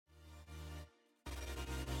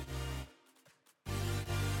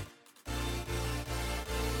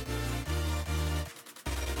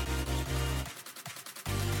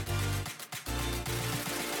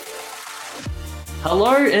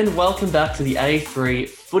Hello and welcome back to the A3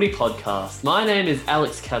 Footy Podcast. My name is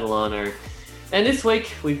Alex Catalano, and this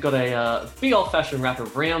week we've got a big old-fashioned wrap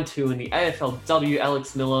of round two in the AFLW.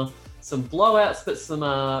 Alex Miller, some blowouts, but some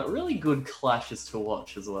really good clashes to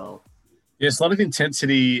watch as well. Yes, a lot of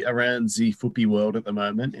intensity around the footy world at the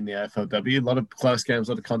moment in the AFLW. A lot of close games,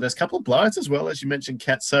 a lot of contests, a couple of blowouts as well, as you mentioned,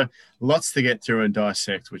 Kat. So lots to get through and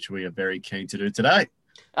dissect, which we are very keen to do today.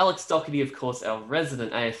 Alex Doherty, of course, our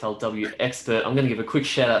resident AFLW expert. I'm going to give a quick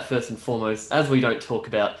shout out first and foremost, as we don't talk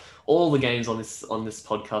about all the games on this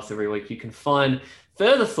podcast every week. You can find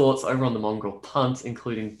further thoughts over on the Mongrel Punt,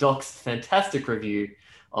 including Doc's fantastic review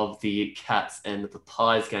of the Cats and the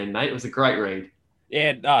Pies game, mate. It was a great read.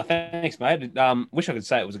 Yeah, thanks, mate. Wish I could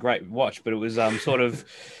say it was a great watch, but it was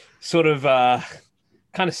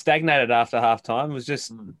kind of stagnated after halftime. It was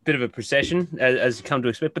just a bit of a procession, as you come to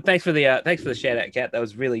expect. But thanks for the shout out, Kat. That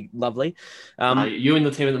was really lovely. You and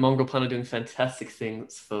the team at the Mongrel Punt are doing fantastic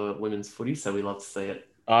things for women's footy, so we love to see it.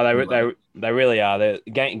 Oh, they really are. The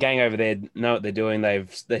gang over there know what they're doing. They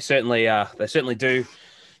certainly do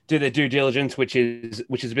their due diligence, which is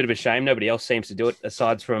a bit of a shame. Nobody else seems to do it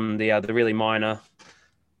aside from the really minor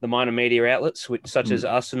media outlets, such as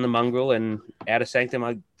us and the Mongrel and Outer Sanctum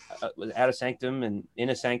and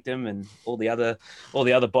Inner Sanctum and all the other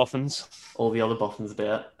boffins. All the other boffins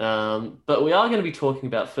about. But we are going to be talking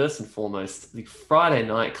about, first and foremost, the Friday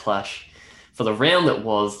night clash for the round that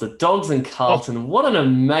was, the Dogs and Carlton. Oh. What an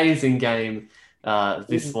amazing game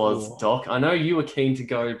this was, Doc. I know you were keen to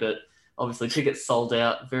go, but obviously tickets sold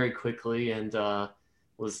out very quickly and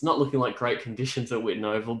was not looking like great conditions at Whitten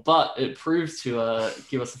Oval, but it proves to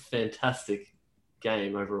give us a fantastic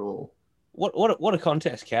game overall. What a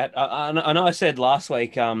contest, Kat. I know I said last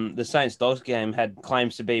week the Saints Dogs game had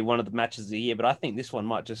claims to be one of the matches of the year, but I think this one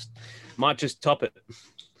might just top it.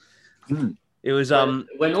 It was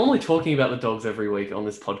we're normally talking about the Dogs every week on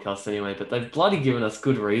this podcast anyway, but they've bloody given us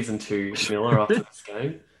good reason to, Miller, after this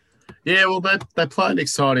game. Yeah, well, they play an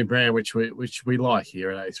exciting brand, which we like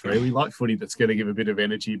here at A3. We like footy that's going to give a bit of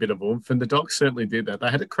energy, a bit of oomph, and the Dogs certainly did that. They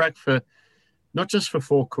had a crack for not just for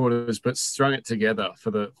four quarters, but strung it together for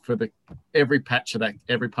the every part of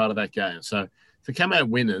that game. So to come out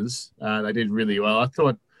winners, they did really well. I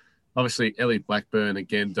thought, obviously, Ellie Blackburn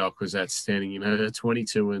again, Doc, was outstanding. You know, her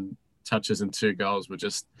 22 and touches and 2 goals were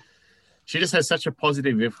just. She just has such a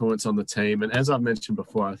positive influence on the team, and as I've mentioned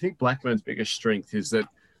before, I think Blackburn's biggest strength is that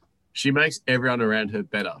she makes everyone around her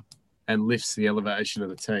better and lifts the elevation of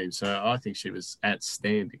the team. So I think she was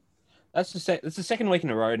outstanding. That's the second week in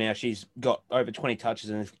a row now she's got over 20 touches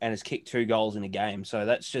and has kicked 2 goals in a game. So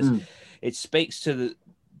that's just it speaks to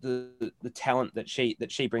the talent that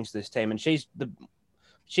she brings to this team, and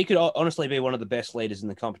she could honestly be one of the best leaders in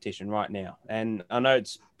the competition right now. And I know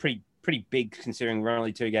it's pretty big considering we're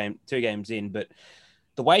only two games in, but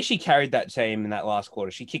the way she carried that team in that last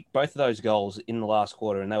quarter, she kicked both of those goals in the last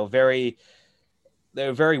quarter, and they were very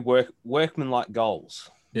workmanlike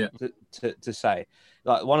goals. Yeah, to say,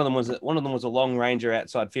 like one of them was a long ranger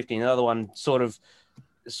outside 50, and the other one was sort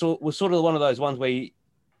of one of those ones where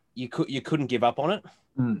you couldn't give up on it.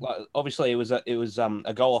 Like, obviously, it was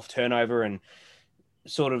a goal off turnover, and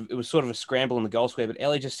it was sort of a scramble in the goal square, but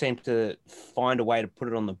Ellie just seemed to find a way to put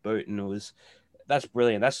it on the boot, and that's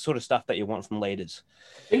brilliant. That's the sort of stuff that you want from leaders.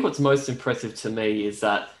 I think what's most impressive to me is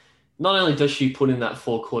that not only does she put in that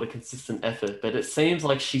 4-quarter consistent effort, but it seems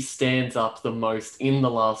like she stands up the most in the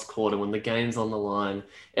last quarter when the game's on the line.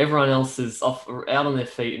 Everyone else is out on their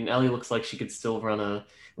feet, and Ellie looks like she could still run a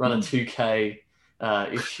 2K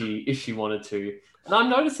if she wanted to. And I'm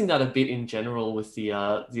noticing that a bit in general with the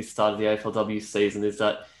start of the AFLW season, is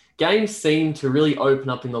that games seem to really open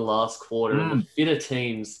up in the last quarter, and the fitter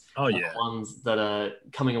teams are the ones that are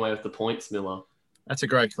coming away with the points, Miller. That's a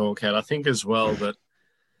great call, Kat. I think as well that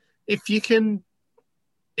if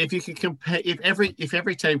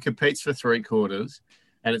every team competes for 3 quarters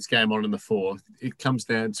and it's game on in the 4th, it comes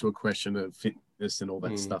down to a question of fitness and all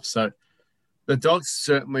that stuff. So the Dogs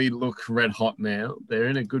certainly look red hot now. They're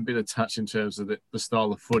in a good bit of touch in terms of the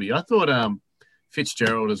style of footy. I thought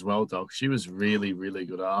Fitzgerald as well, Doc. She was really, really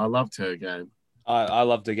good. I loved her game. I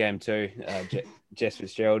loved her game too, Jess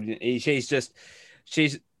Fitzgerald.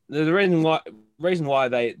 She's the reason why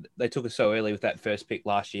they took her so early with that first pick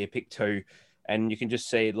last year, pick 2, and you can just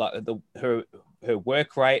see like her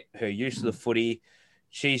work rate, her use of the footy.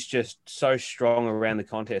 She's just so strong around the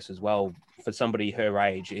contest as well for somebody her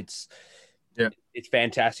age. It's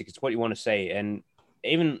fantastic. It's what you want to see. And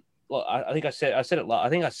even I think I said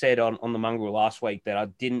on the Mongrel last week that I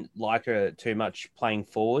didn't like her too much playing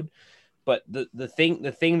forward. But the thing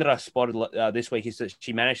that I spotted this week is that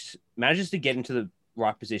she manages to get into the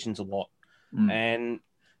right positions a lot. and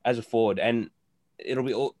as a forward, and it'll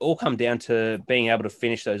be all come down to being able to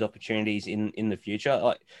finish those opportunities in the future.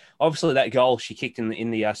 Like obviously that goal she kicked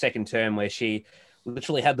in the second term where she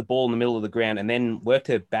literally had the ball in the middle of the ground and then worked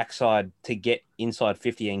her backside to get inside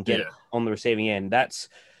 50 and get on the receiving end. That's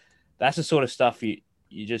the sort of stuff you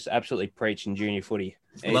just absolutely preach in junior footy.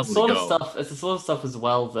 It's the sort of stuff as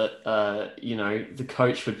well that the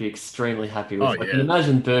coach would be extremely happy with. I can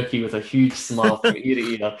imagine Berkey with a huge smile from ear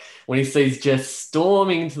to ear when he sees Jess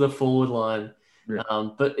storming into the forward line. Yeah.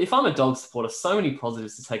 But if I'm a Dog supporter, so many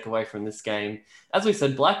positives to take away from this game. As we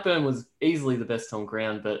said, Blackburn was easily the best on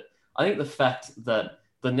ground, but I think the fact that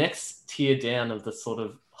the next tier down of the sort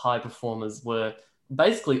of high performers were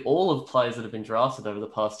basically all of players that have been drafted over the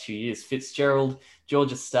past 2 years. Fitzgerald,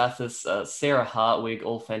 Georgia Stathis, Sarah Hartwig,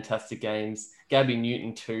 all fantastic games. Gabby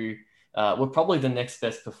Newton too, were probably the next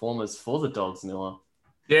best performers for the Dogs, Miller.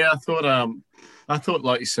 Yeah, I thought,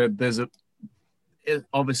 like you said,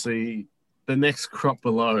 obviously the next crop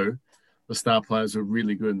below the star players were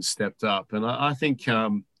really good and stepped up. And I think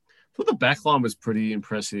the back line was pretty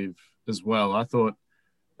impressive as well. I thought,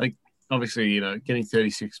 like, obviously, getting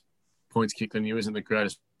 36 points kicked on you isn't the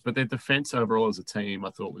greatest, but their defense overall as a team, I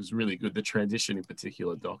thought was really good. The transition in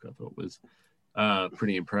particular, Doc, I thought was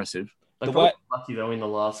pretty impressive. They got lucky though in the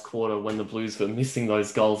last quarter when the Blues were missing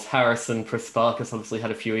those goals. Harrison, Prasparkas obviously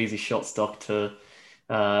had a few easy shots, Doc, to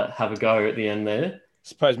have a go at the end there. I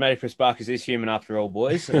suppose Matty Prasparkas is human after all,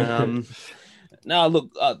 boys. No,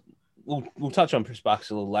 look, we'll touch on Prasparkas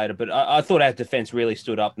a little later, but I thought our defence really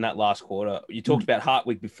stood up in that last quarter. You talked about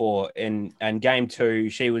Hartwig before, and game two,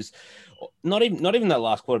 she was not even that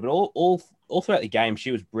last quarter, but all throughout the game,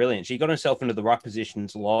 she was brilliant. She got herself into the right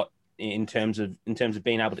positions a lot in terms of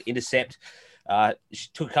being able to intercept. She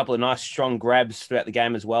took a couple of nice strong grabs throughout the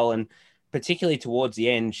game as well, and particularly towards the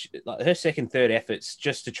end, her second, third efforts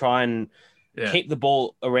just to try and keep the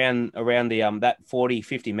ball around the that 40,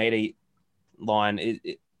 50 meter line.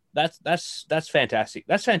 That's fantastic.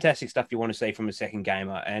 That's fantastic stuff you want to see from a second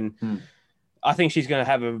gamer. And I think she's going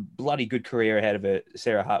to have a bloody good career ahead of her,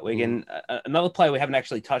 Sarah Hartwig. And another player we haven't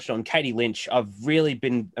actually touched on, Katie Lynch. I've really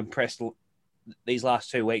been impressed these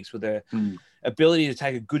last 2 weeks with her ability to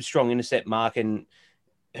take a good, strong intercept mark, and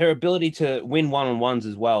her ability to win one-on-ones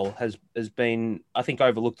as well has been, I think,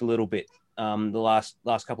 overlooked a little bit the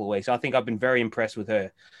last couple of weeks. I think I've been very impressed with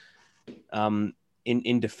her.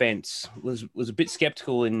 In defence, was a bit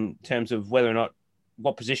skeptical in terms of whether or not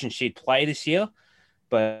what position she'd play this year,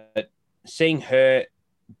 but seeing her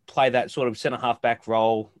play that sort of centre half back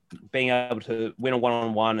role, being able to win a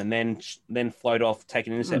one-on-one and then float off, take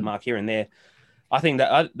an intercept mark here and there, I think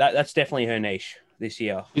that's definitely her niche this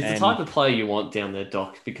year. She's the type of player you want down there,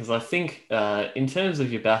 Doc, because I think in terms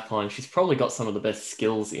of your backline, she's probably got some of the best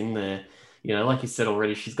skills in there. Like you said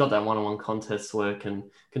already, she's got that one-on-one contest work and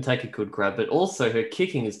can take a good grab, but also her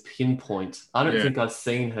kicking is pinpoint. I don't think I've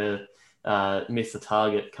seen her miss a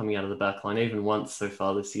target coming out of the back line even once so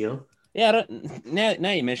far this year. Yeah,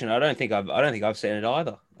 now you mention it, I don't think I've seen it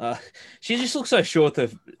either. She just looks so short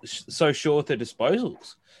of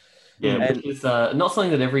disposals. Yeah, which is not something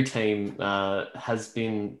that every team has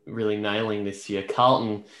been really nailing this year.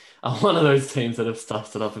 Carlton are one of those teams that have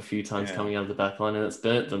stuffed it up a few times coming out of the back line, and it's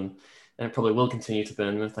burnt them. And it probably will continue to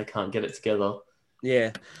burn them if they can't get it together.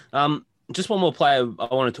 Yeah. Just one more player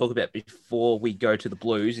I want to talk about before we go to the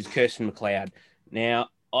Blues is Kirsten McLeod. Now,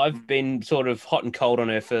 I've been sort of hot and cold on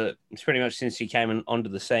her for pretty much since she came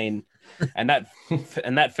onto the scene. And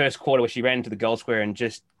that first quarter where she ran into the goal square and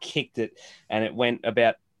just kicked it, and it went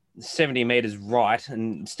about 70 meters right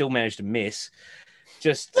and still managed to miss.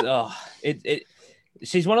 Just,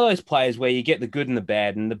 she's one of those players where you get the good and the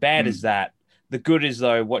bad, and the bad is that. The good is,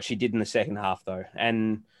 though, what she did in the second half, though.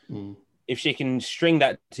 And if she can string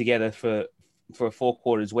that together for 4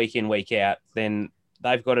 quarters, week in, week out, then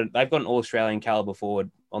they've got an All-Australian caliber forward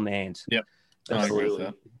on their hands. Yep.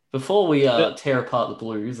 Absolutely. Before we tear apart the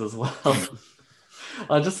Blues as well,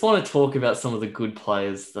 I just want to talk about some of the good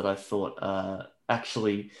players that I thought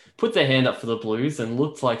actually put their hand up for the Blues and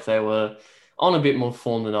looked like they were on a bit more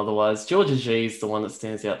form than otherwise. Georgia G is the one that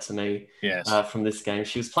stands out to me from this game.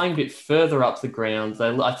 She was playing a bit further up the ground.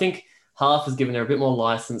 I think Half has given her a bit more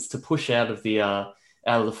license to push out of the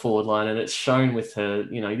forward line, and it's shown with her.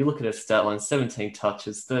 You look at her stat line: 17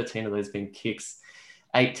 touches, 13 of those being kicks,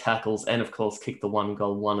 8 tackles, and of course kicked the 1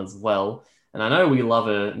 goal, 1 as well. And I know we love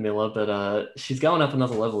her, Miller, but she's going up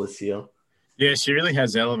another level this year. Yeah, she really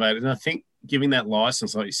has elevated, and I think giving that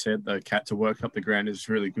license, like you said, the Cat to work up the ground is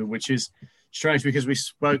really good, which is strange because we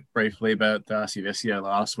spoke briefly about Darcy Vesio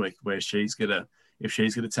last week, where if she's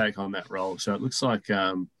gonna take on that role. So it looks like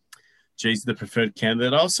she's the preferred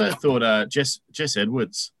candidate. I also thought Jess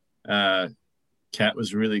Edwards, cat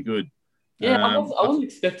was really good. Yeah, I wasn't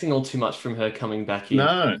expecting all too much from her coming back in,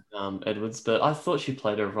 No, Edwards, but I thought she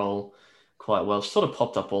played her role quite well. She sort of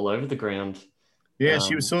popped up all over the ground. yeah,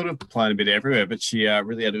 she was sort of playing a bit everywhere, but she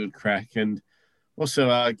really had a good crack. And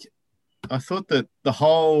also, I thought that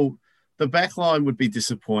the back line would be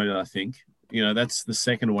disappointed. I think that's the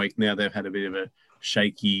second week now they've had a bit of a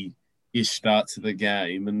shaky-ish start to the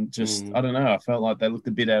game, and just I don't know. I felt like they looked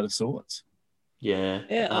a bit out of sorts. Yeah.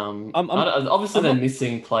 Yeah, Obviously, they're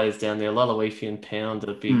missing players down there. Lalawifi and Pound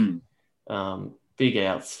are big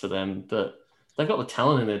outs for them, but they've got the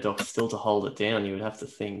talent in their dock still to hold it down. You would have to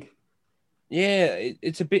think. Yeah,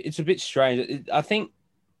 it's a bit strange. I think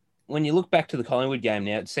when you look back to the Collingwood game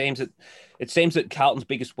now, it seems that Carlton's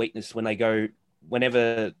biggest weakness whenever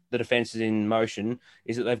the defense is in motion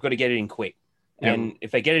is that they've got to get it in quick. Yep. And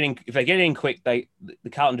if they get it in quick, the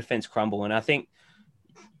Carlton defense crumble. And I think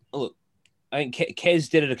Kez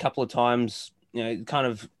did it a couple of times. Kind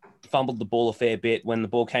of fumbled the ball a fair bit when the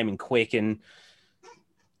ball came in quick and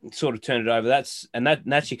sort of turned it over. That's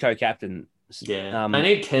your co-captain. Yeah, I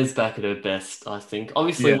need Kez back at her best, I think.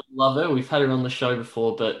 Obviously, we love her. We've had her on the show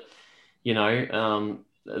before, but,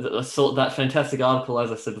 I saw that fantastic article,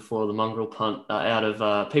 as I said before, the mongrel punt, out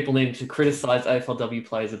of people needing to criticise AFLW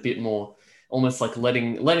players a bit more, almost like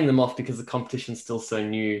letting them off because the competition's still so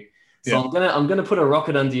new. So I'm gonna put a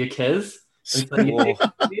rocket under your Kez. And so you need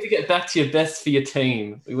to get back to your best for your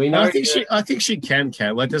team. We know. I think she can.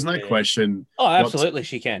 Like, there's no question. Oh, absolutely,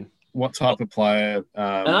 she can. What type of player?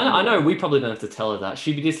 And I know we probably don't have to tell her that.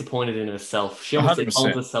 She'd be disappointed in herself. She obviously 100%.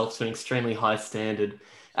 holds herself to an extremely high standard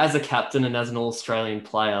as a captain and as an All-Australian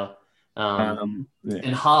player. And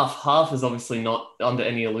half is obviously not under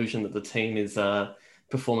any illusion that the team is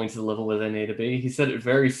performing to the level where they need to be. He said it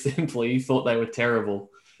very simply. He thought they were terrible.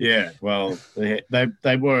 Yeah, well,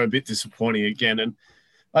 they were a bit disappointing again. And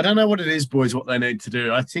I don't know what it is, boys, what they need to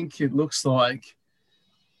do. I think it looks like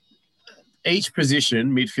each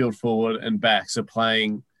position, midfield, forward, and backs, are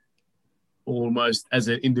playing almost as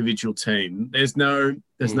an individual team. There's no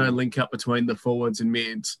link up between the forwards and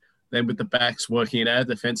mids. Then with the backs working it out,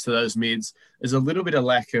 defense to those mids, there's a little bit of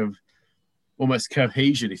lack of almost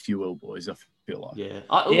cohesion, if you will, boys. I feel like.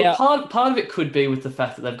 Yeah. Part of it could be with the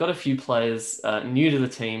fact that they've got a few players new to the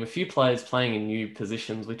team, a few players playing in new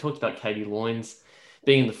positions. We talked about Katie Loynes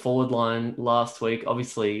being in the forward line last week.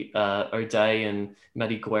 Obviously, O'Day and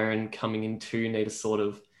Maddie Guerin coming in too need to sort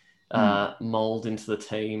of mould into the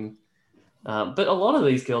team. But a lot of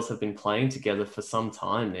these girls have been playing together for some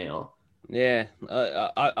time now. Yeah,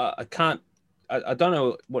 I can't. I don't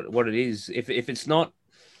know what it is. If it's not,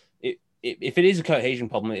 if it is a cohesion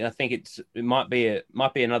problem, I think it might be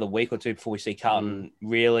another week or two before we see Carlton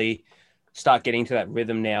really start getting to that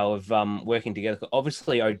rhythm now of working together.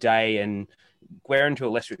 Obviously, O'Day and Guerin to a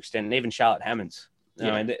lesser extent, and even Charlotte Hammonds.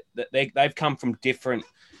 I mean, they've come from different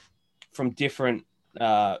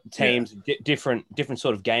teams, different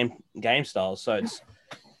sort of game styles. So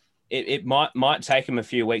it might take him a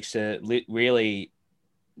few weeks to really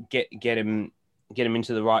get him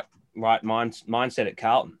into the right mindset at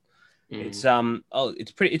Carlton. It's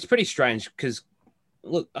pretty strange because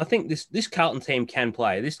look, I think this Carlton team can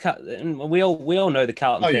play. And we all know the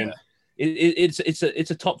Carlton team. Yeah.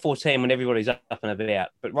 It's a top 4 team when everybody's up and about.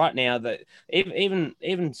 But right now, that even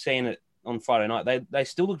seeing it on Friday night, they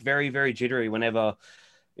still look very, very jittery whenever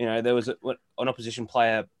there was an opposition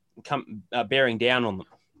player bearing down on them.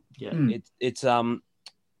 Yeah, it's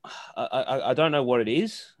I don't know what it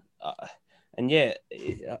is, honestly,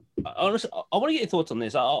 I want to get your thoughts on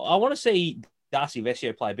this. I want to see Darcy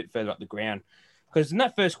Vescio play a bit further up the ground because in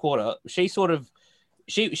that first quarter, she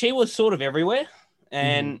was sort of everywhere,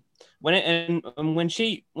 and when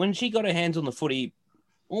she got her hands on the footy,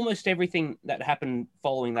 almost everything that happened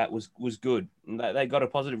following that was good. They got a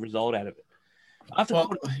positive result out of it.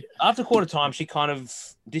 After quarter time, she kind of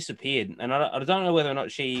disappeared, and I don't know whether or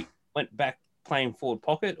not she went back playing forward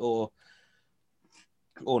pocket or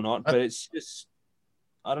not. But it's just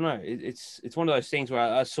I don't know. It's one of those things where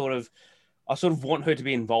I sort of want her to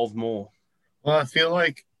be involved more. Well, I feel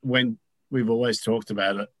like when we've always talked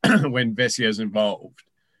about it, when Vessio's involved,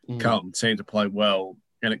 Carlton seem to play well,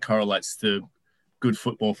 and it correlates to good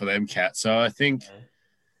football for them, Cat. So I think.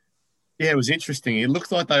 Yeah, it was interesting. It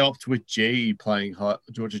looked like they opted with Georgia G playing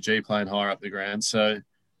higher up the ground. So,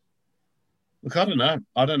 look, I don't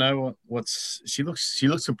know she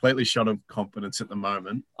looks completely shot of confidence at the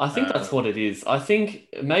moment. I think that's what it is. I think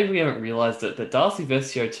maybe we haven't realised it, but Darcy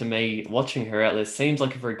Vescio, to me, watching her out there, seems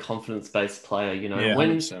like a very confidence-based player. Yeah,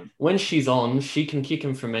 when she's on, she can kick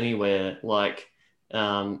him from anywhere. Like,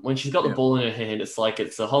 When she's got the ball in her hand, it's like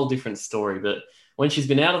it's a whole different story. But when she's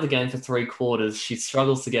been out of the game for 3 quarters, she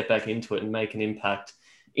struggles to get back into it and make an impact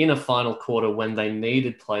in a final quarter when they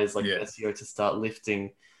needed players like Vesio to start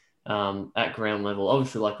lifting at ground level.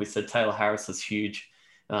 Obviously, like we said, Taylor Harris was huge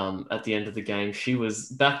at the end of the game. She was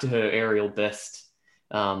back to her aerial best,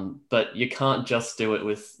 but you can't just do it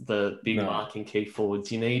with the big marking key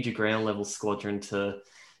forwards. You need your ground level squadron to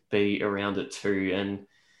be around it too. And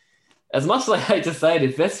as much as I hate to say it,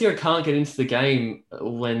 if Vesio can't get into the game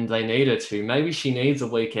when they need her to, maybe she needs a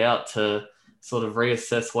week out to sort of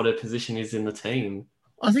reassess what her position is in the team.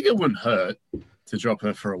 I think it wouldn't hurt to drop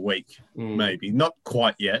her for a week, maybe. Not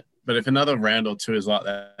quite yet, but if another round or two is like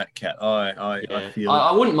that, Kat, I feel...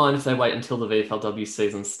 I wouldn't mind if they wait until the VFLW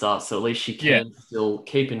season starts, so at least she can still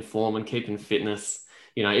keep in form and keep in fitness.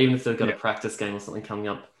 You know, even if they've got a practice game or something coming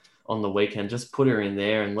up on the weekend, just put her in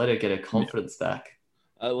there and let her get her confidence back.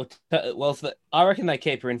 I reckon they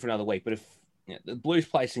keep her in for another week, but if the Blues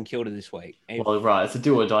play St Kilda this week. Well, right, it's a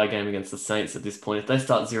do or die game against the Saints at this point. If they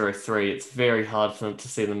start 0-3, it's very hard for them to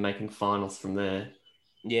see them making finals from there.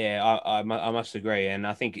 Yeah, I must agree, and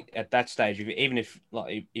I think at that stage, even if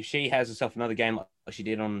she has herself another game like she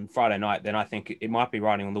did on Friday night, then I think it might be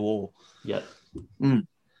writing on the wall. Yep.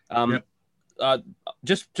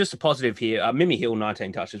 Just a positive here. Mimi Hill,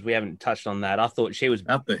 19 touches. We haven't touched on that. I thought she was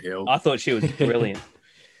up the hill. I thought she was brilliant.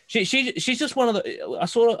 She's just one of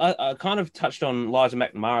the. I kind of touched on Liza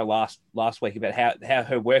McNamara last week about how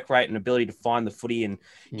her work rate and ability to find the footy and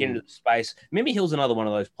get into the space. Mimi Hill's another one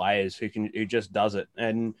of those players who just does it,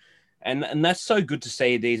 and that's so good to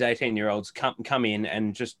see these 18-year-olds come in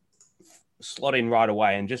and just slot in right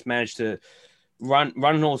away and just manage to run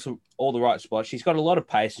in all the right spots. She's got a lot of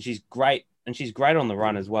pace and she's great on the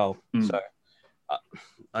run as well. So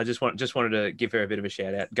I just wanted to give her a bit of a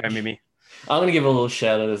shout out. Go Mimi. I'm going to give a little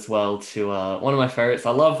shout out as well to one of my favorites.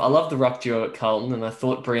 I love the ruck duo at Carlton, and I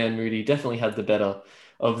thought Brianne Moody definitely had the better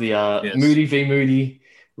of the Moody v Moody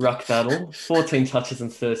ruck battle. 14 touches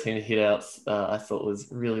and 13 hitouts. I thought was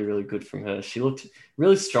really, really good from her. She looked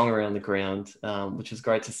really strong around the ground, which was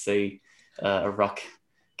great to see a ruck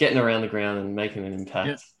getting around the ground and making an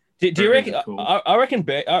impact. Yeah. Do you reckon? Cool. I reckon.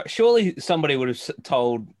 Surely somebody would have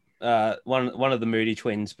told one of the Moody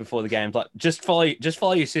twins before the game, like just follow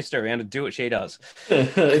your sister around and do what she does.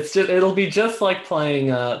 It'll be just like playing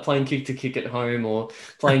kick to kick at home or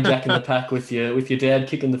playing Jack in the Pack with your dad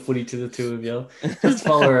kicking the footy to the two of you. Just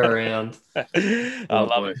follow her around. I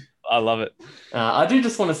love it. I do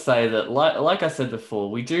just want to say that, like I said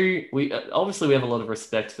before, we obviously have a lot of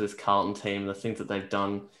respect for this Carlton team and the things that they've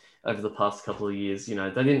done over the past couple of years. You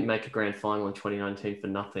know, they didn't make a grand final in 2019 for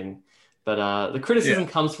nothing. But the criticism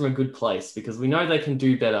comes from a good place because we know they can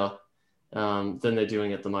do better than they're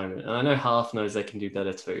doing at the moment. And I know Half knows they can do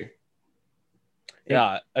better too.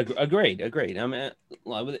 Yeah, agreed. I mean,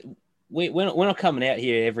 we're not coming out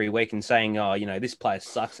here every week and saying, oh, you know, this player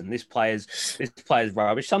sucks and this player's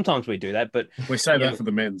rubbish. Sometimes we do that, but we say that for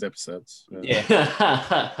the men's episodes.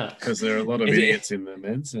 Yeah, because there are a lot of idiots in the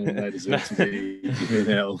men's, and they deserve to be in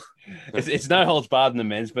hell. It's no holds barred in the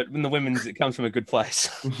men's, but in the women's, it comes from a good place.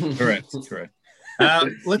 Correct.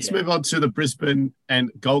 Let's move on to the Brisbane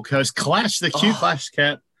and Gold Coast clash. The Q clash,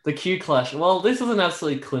 Kat. The Q clash. Well, this was an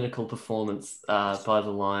absolutely clinical performance by the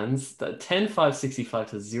Lions. 10-5-65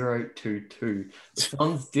 to 0-2-2. The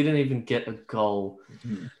Suns didn't even get a goal.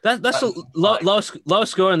 That's the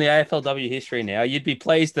lowest score in the AFLW history now. You'd be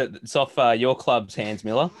pleased that it's off your club's hands,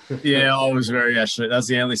 Miller. Yeah, I was very actually. That's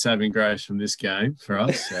the only saving grace from this game for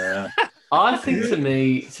us. I think to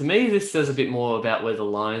me, this says a bit more about where the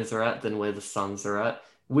Lions are at than where the Suns are at.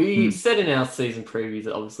 We said in our season preview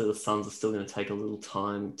that obviously the Suns are still going to take a little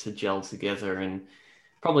time to gel together and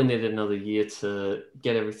probably need another year to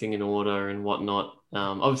get everything in order and whatnot.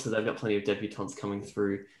 Obviously, they've got plenty of debutants coming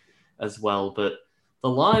through as well. But the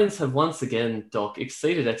Lions have once again, Doc,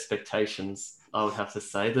 exceeded expectations, I would have to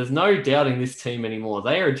say. There's no doubting this team anymore.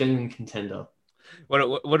 They are a genuine contender.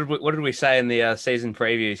 What did we say in the season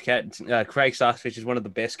previews, Kat? Craig Starkfish is one of the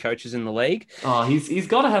best coaches in the league. Oh, he's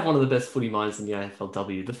got to have one of the best footy minds in the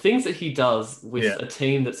AFLW. The things that he does with a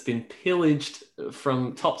team that's been pillaged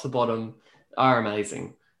from top to bottom are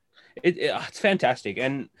amazing. It's fantastic.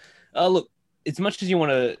 And look, as much as you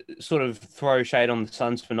want to sort of throw shade on the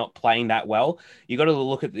Suns for not playing that well, you got to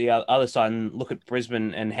look at the other side and look at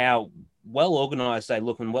Brisbane and how well organised they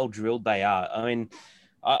look and well drilled they are. I mean,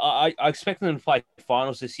 I expect them to play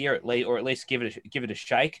finals this year at least give it a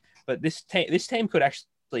shake. But this team could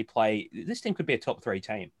actually play. This team could be a top 3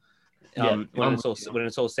 team when it's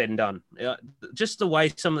all said and done. Just the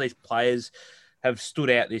way some of these players have stood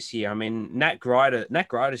out this year. I mean, Nat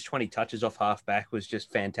Grider's 20 touches off halfback was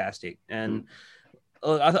just fantastic, and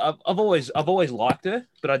I've always liked her,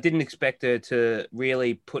 but I didn't expect her to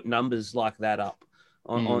really put numbers like that up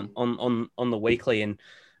on the weekly. And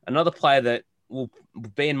another player that will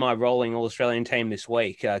be in my rolling All Australian team this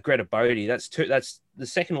week, Greta Bodie. That's the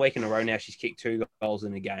second week in a row now she's kicked 2 goals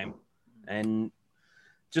in a game, and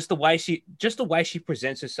just the way she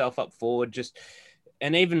presents herself up forward,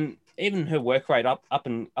 and even her work rate up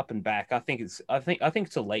and back, I think it's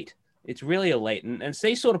elite. It's really elite, and it's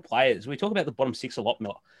these sort of players. We talk about the bottom 6 a lot,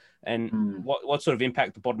 Miller, and what sort of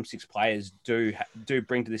impact the bottom 6 players do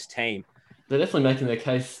bring to this team. They're definitely making their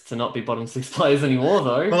case to not be bottom 6 players anymore,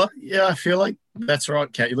 though. Well, yeah, I feel like that's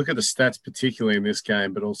right, Kat. You look at the stats, particularly in this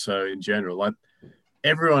game, but also in general. Like,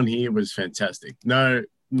 everyone here was fantastic.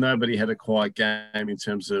 Nobody had a quiet game in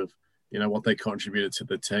terms of, what they contributed to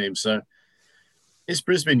the team. So this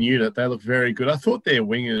Brisbane unit, they look very good. I thought their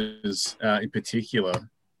wingers in particular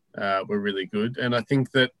were really good. And I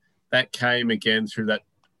think that came again through that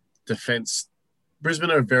defense.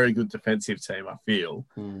 Brisbane are a very good defensive team, I feel.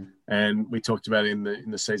 And we talked about it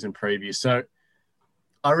in the season preview. So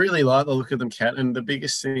I really like the look of them, Kat. And the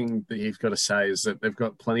biggest thing that you've got to say is that they've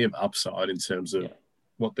got plenty of upside in terms of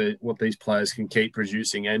what these players can keep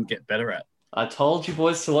producing and get better at. I told you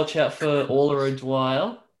boys to watch out for Orla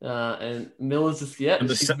O'Dwyer. And Miller's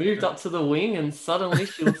she's moved up to the wing, and suddenly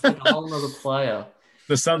she looks like a whole other player.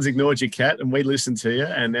 The Suns ignored you, Kat, and we listened to you,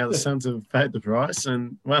 and now the Suns have paid the price,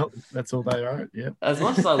 and, well, that's all they wrote, yeah. As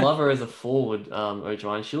much as I love her as a forward,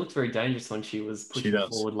 O'Dwyer, she looked very dangerous when she was pushing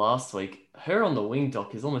forward last week. Her on the wing,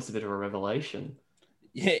 Doc, is almost a bit of a revelation.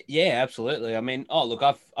 Yeah, absolutely. I mean, look,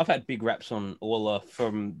 I've had big raps on Orla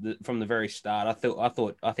from the very start.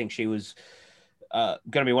 I think she was going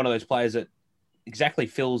to be one of those players that exactly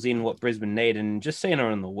fills in what Brisbane need, and just seeing her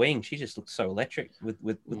on the wing, she just looks so electric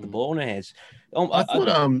with the ball in her hands. I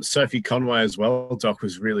thought Sophie Conway as well, Doc,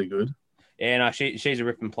 was really good. Yeah, no, she's a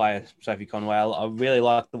ripping player, Sophie Conway. I really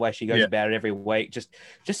like the way she goes about it every week.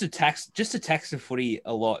 Just attacks the footy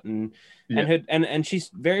a lot, and she's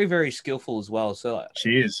very, very skillful as well. So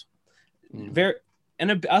she is very.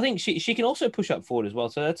 And I think she can also push up forward as well.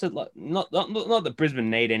 So that's not that Brisbane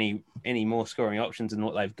need any more scoring options than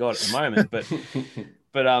what they've got at the moment.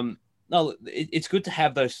 But no, it's good to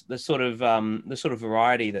have the sort of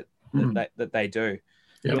variety that they do.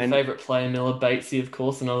 Your favourite player, Miller, Batesy, of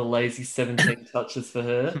course, another lazy 17 touches for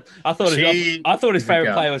her. I thought his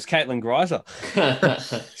favourite player was Caitlin Greiser.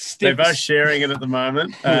 They're both sharing it at the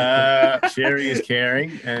moment. Sharing is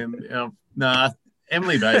caring, and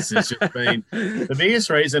Emily Bates has just been the biggest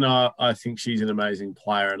reason I think she's an amazing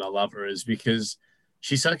player and I love her is because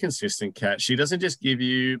she's so consistent, Kat. She doesn't just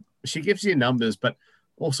she gives you numbers, but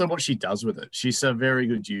also what she does with it. She's a very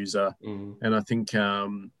good user. And I think,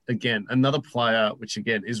 again, another player, which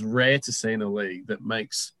again is rare to see in a league that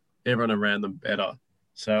makes everyone around them better.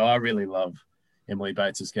 So I really love Emily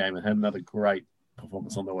Bates' game and had another great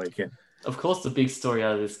performance on the weekend. Of course, the big story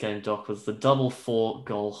out of this game, Doc, was the double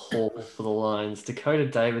 4-goal haul for the Lions. Dakota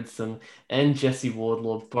Davidson and Jessie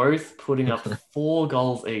Wardlaw both putting up 4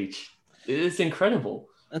 goals each. It's incredible.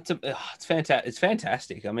 It's fantastic. It's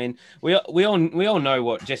fantastic. I mean, we all know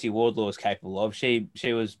what Jessie Wardlaw is capable of. She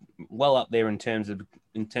was well up there in terms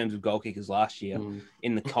of goal kickers last year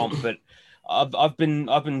in the comp, but I've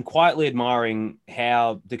been quietly admiring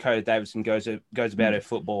how Dakota Davidson goes about her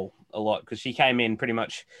football a lot, because she came in pretty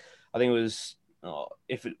much. I think it was,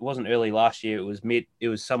 if it wasn't early last year, it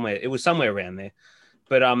was somewhere around there.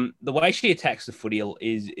 But the way she attacks the footy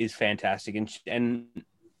is fantastic, and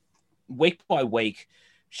week by week,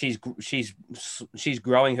 she's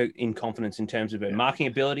growing her in confidence in terms of her marking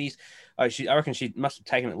abilities. I reckon she must have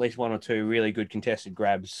taken at least 1 or 2 really good contested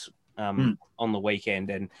grabs on the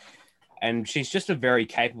weekend, and she's just a very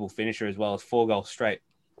capable finisher as well, as 4 goals straight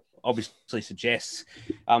obviously suggests.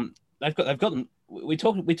 They've got them. We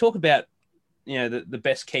talk about, the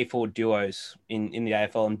best key forward duos in the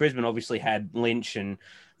AFL, and Brisbane obviously had Lynch and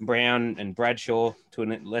Brown and Bradshaw to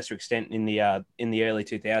a lesser extent in the early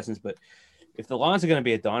 2000s. But if the Lions are going to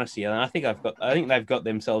be a dynasty, I think they've got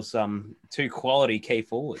themselves 2 quality key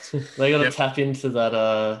forwards. They got to tap into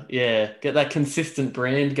that, get that consistent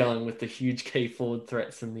brand going with the huge key forward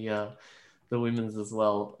threats in the women's as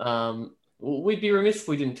well. We'd be remiss if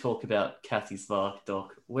we didn't talk about Kathy Svark,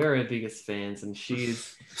 Doc. We're her biggest fans, and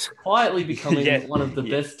she's quietly becoming one of the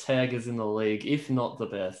best taggers in the league, if not the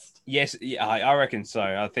best. Yes, I reckon so.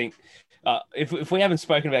 I think if we haven't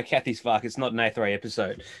spoken about Kathy Svark, it's not an A3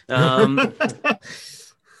 episode.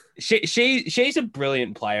 She's a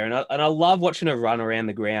brilliant player, and I love watching her run around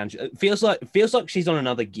the ground. It feels like she's on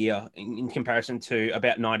another gear in comparison to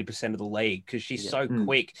about 90% of the league because she's so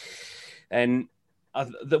quick. And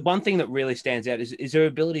the one thing that really stands out is her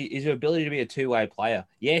ability to be a two-way player.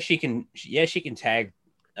 Yeah, she can tag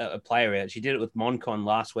a player out. She did it with Moncon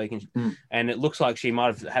last week, and it looks like she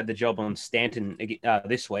might have had the job on Stanton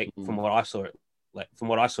this week from what I saw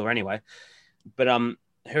anyway. But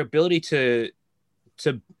her ability to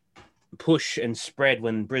push and spread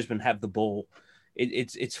when Brisbane have the ball,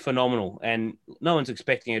 it's phenomenal, and no one's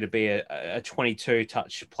expecting her to be a 22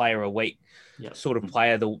 touch player a week sort of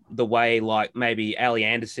player the way like maybe Ali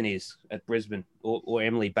Anderson is at Brisbane or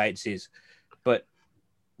Emily Bates is. But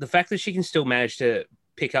the fact that she can still manage to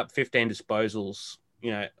pick up 15 disposals,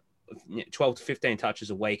 12 to 15 touches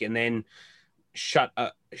a week, and then shut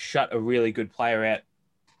a really good player out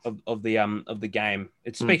of the game,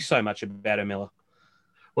 it speaks so much about her, Miller.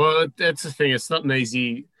 Well, that's the thing. It's not an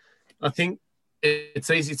easy. I think it's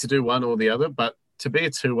easy to do one or the other, but to be a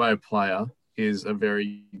two-way player is a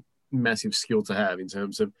very massive skill to have in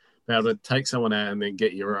terms of being able to take someone out and then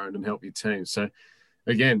get your own and help your team. So,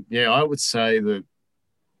 again, I would say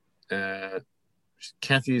that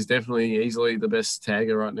Kathy is definitely easily the best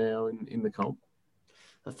tagger right now in the comp.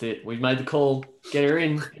 That's it. We've made the call. Get her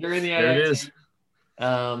in. Get her in the AA. There it is.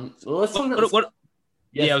 Well, let's talk about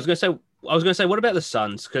Yes. Yeah, I was going to say, what about the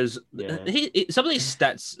Suns? Because some of these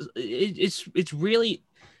stats, it's really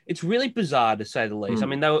bizarre to say the least. I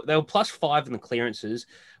mean, they were +5 in the clearances,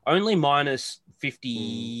 only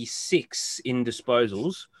 -56 in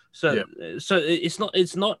disposals. So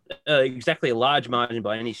it's not exactly a large margin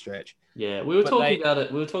by any stretch. Yeah, we were talking about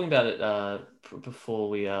it. We were talking about it before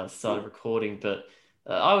we started recording, but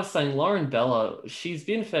I was saying Lauren Bella, she's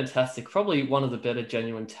been fantastic. Probably one of the better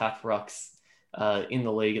genuine tap rucks in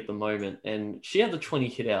the league at the moment, and she had the 20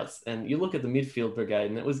 hitouts. And you look at the midfield brigade,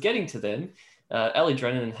 and it was getting to them. Ali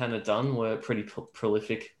Drennan and Hannah Dunn were pretty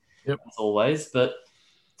prolific as always, but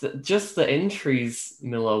just the entries,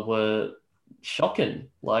 Miller, were shocking.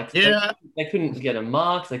 Like they couldn't get a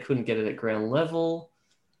mark, they couldn't get it at ground level.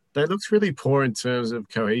 They looked really poor in terms of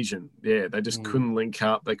cohesion. Yeah, they just couldn't link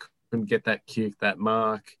up. They couldn't get that kick, that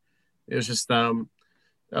mark. It was just I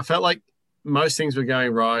felt like most things were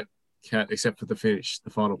going right, except for the finish, the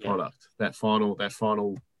final product, that final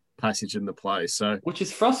passage in the play. So, which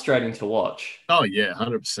is frustrating to watch. Oh yeah,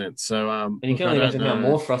 100%. So, and you can only imagine how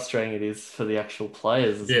more frustrating it is for the actual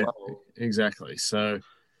players as well. Exactly. So,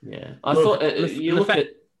 I thought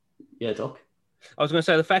Doc. I was going to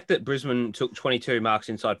say the fact that Brisbane took 22 marks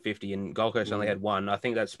inside 50 and Gold Coast only had 1. I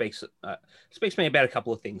think that speaks to me about a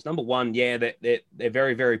couple of things. Number one, they're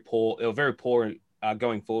very, very poor. They were very poor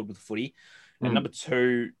going forward with the footy. And number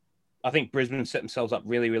two, I think Brisbane set themselves up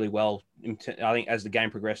really, really well. I think as the game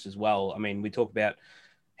progressed as well. I mean, we talk about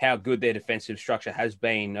how good their defensive structure has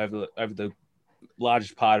been over the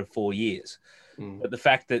largest part of 4 years. But the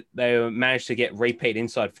fact that they managed to get repeat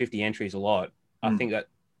inside 50 entries a lot, I think that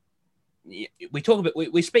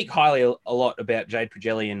we speak highly a lot about Jade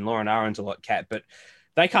Prajelli and Lauren Ahrens a lot, Kat, but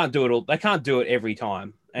they can't do it all. They can't do it every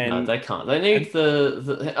time. And no, they can't. They need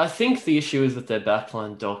I think the issue is with their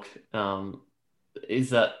backline, Doc.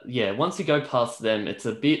 Is that once you go past them, it's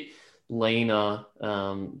a bit leaner.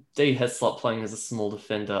 Dee Heslop playing as a small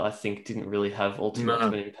defender, I think, didn't really have all too much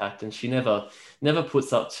of an impact, and she never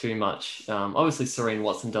puts up too much. Obviously, Serene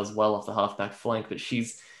Watson does well off the halfback flank, but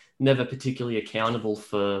she's never particularly accountable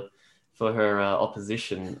for her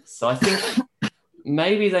opposition. So I think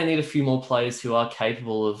maybe they need a few more players who are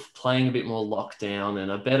capable of playing a bit more lockdown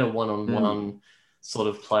and a better one-on-one sort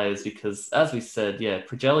of players, because as we said,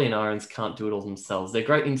 Prajelli and Ahrens can't do it all themselves. They're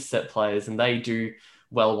great intercept players and they do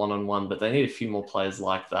well one-on-one, but they need a few more players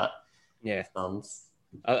like that. Yeah.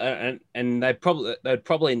 And they'd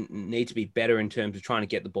probably need to be better in terms of trying to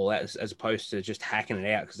get the ball out as opposed to just hacking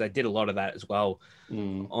it out, because they did a lot of that as well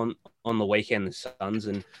on the weekend, the Suns.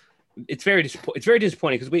 And it's very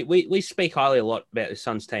disappointing because we speak highly a lot about the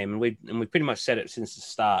Suns team, and we pretty much said it since the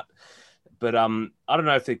start. But I don't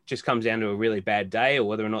know if it just comes down to a really bad day or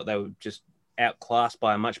whether or not they were just outclassed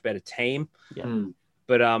by a much better team. Yeah.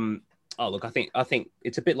 But I think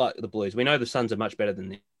it's a bit like the Blues. We know the Suns are much better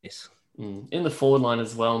than this. In the forward line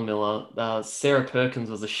as well, Miller, Sarah Perkins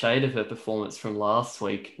was a shade of her performance from last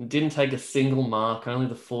week. Didn't take a single mark, only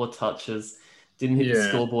the 4 touches, didn't hit the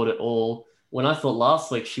scoreboard at all. When I thought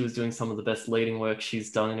last week she was doing some of the best leading work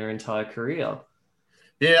she's done in her entire career.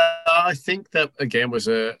 Yeah, I think that, again, was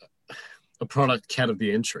a product of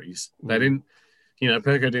the entries. They didn't,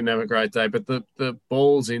 Perko didn't have a great day, but the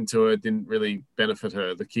balls into it didn't really benefit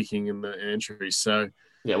her, the kicking and the entries. So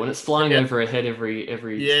Yeah, when it's flying Yeah. over her head every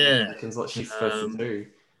Yeah. 10 seconds, what she's supposed to Um, do.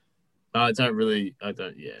 I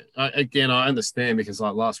don't. Yeah. I understand because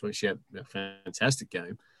like last week she had a fantastic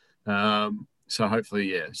game. So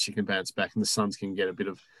hopefully, yeah, she can bounce back and the Suns can get a bit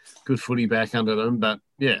of good footy back under them. But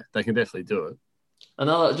yeah, they can definitely do it.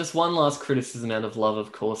 Just one last criticism out of Love,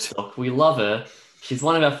 of course, Doc. We love her. She's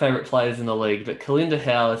one of our favourite players in the league, but Kalinda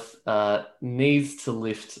Howarth needs to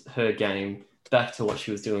lift her game back to what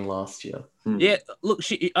she was doing last year. Yeah, look,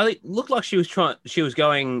 I think looked like she was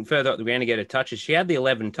going further up the ground to get her touches. She had the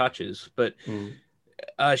 11 touches, but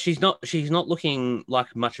she's not looking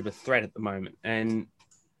like much of a threat at the moment. And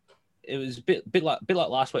it was a bit like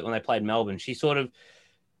last week when they played Melbourne. She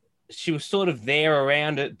was sort of there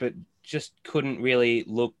around it, but just couldn't really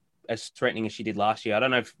look as threatening as she did last year. I don't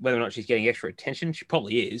know whether or not she's getting extra attention. She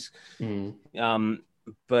probably is.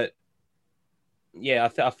 But yeah,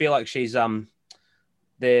 I feel like she's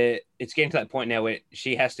it's getting to that point now where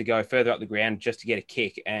she has to go further up the ground just to get a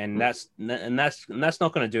kick, and that's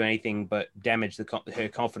not going to do anything but damage her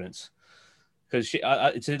confidence. Because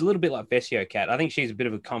it's a little bit like Vesio Cat. I think she's a bit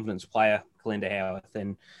of a confidence player, Kalinda Howarth,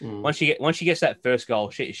 and once she gets that first goal,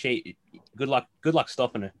 she good luck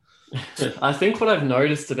stopping her. I think what I've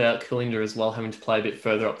noticed about Kalinda as well, having to play a bit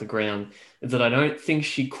further up the ground, is that I don't think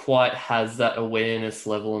she quite has that awareness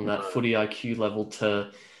level and that footy IQ level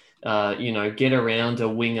to, get around a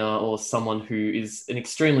winger or someone who is an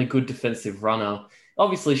extremely good defensive runner.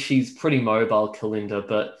 Obviously, she's pretty mobile, Kalinda,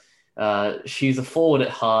 but she's a forward at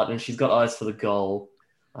heart and she's got eyes for the goal,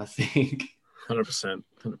 I think. 100%.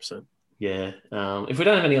 100%. Yeah. If we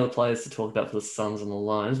don't have any other players to talk about for the Suns on the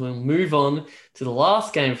Lions, we'll move on to the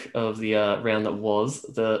last game of the round that was.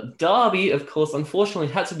 The derby, of course, unfortunately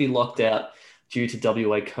had to be locked out due to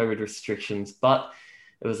WA COVID restrictions, but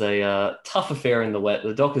it was a tough affair in the wet.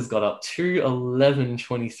 The Dockers got up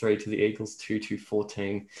 2-11-23 to the Eagles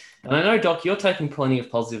 2-14. And I know, Doc, you're taking plenty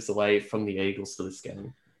of positives away from the Eagles for this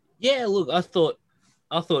game. Yeah, look, I thought,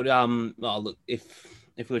 look,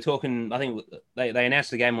 if we were talking, I think they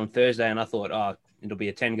announced the game on Thursday, and I thought, it'll be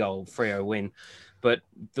a 10-goal Freo win. But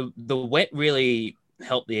the wet really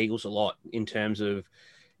helped the Eagles a lot in terms of,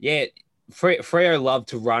 Freo love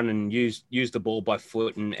to run and use the ball by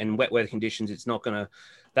foot, and wet weather conditions. That's not gonna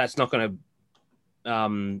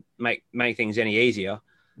make things any easier.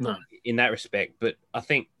 No. In that respect. But I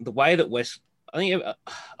think the way that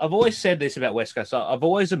I've always said this about West Coast. I've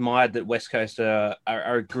always admired that West Coast are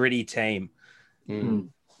a gritty team.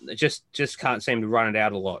 Just can't seem to run it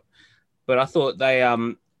out a lot. But I thought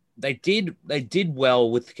they did well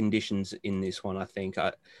with the conditions in this one. I think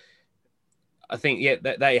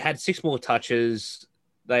they had 6 more touches.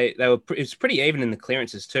 It was pretty even in the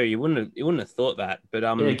clearances too. You wouldn't have thought that.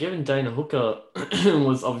 But given Dana Hooker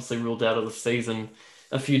was obviously ruled out of the season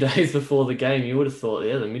a few days before the game, you would have thought, the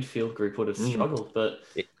midfield group would have struggled, but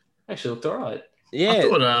it actually looked all right. Yeah, I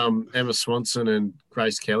thought Emma Swanson and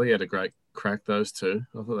Grace Kelly had a great crack. Those two,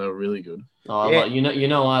 I thought they were really good. Oh, yeah.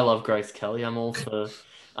 I love Grace Kelly. I'm all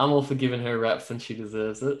for giving her raps, and she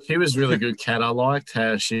deserves it. She was really good, Kat. I liked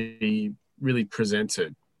how she really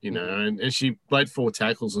presented, and she played 4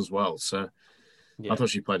 tackles as well. So I thought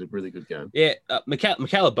she played a really good game. Yeah,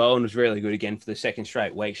 Michaela Bowen was really good again for the second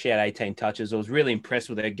straight week. She had 18 touches. I was really impressed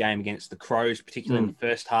with her game against the Crows, particularly in the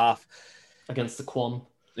first half. Against the Quam.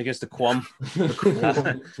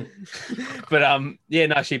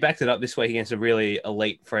 But she backed it up this week against a really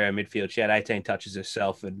elite Freo midfield. She had 18 touches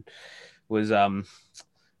herself and was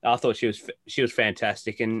I thought she was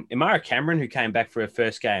fantastic. And Imara Cameron, who came back for her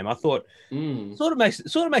first game, I thought sort of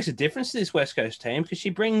makes a difference to this West Coast team because she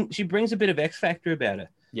brings a bit of X factor about her.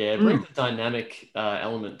 Yeah, it brings a dynamic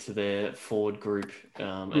element to their forward group.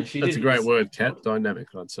 And That's a great word, Kat. Dynamic,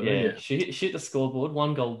 I'd say. Yeah, she hit the scoreboard,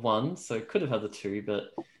 1 goal, 1, so could have had the 2,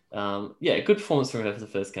 but good performance from her for the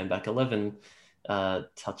first game back. 11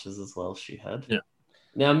 touches as well she had. Yeah.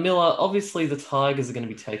 Now, Miller, obviously the Tigers are going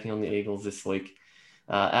to be taking on the Eagles this week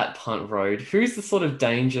at Punt Road. Who's the sort of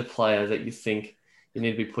danger player that you think you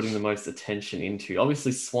need to be putting the most attention into?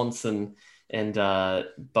 Obviously, Swanson and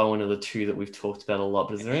Bowen are the 2 that we've talked about a lot,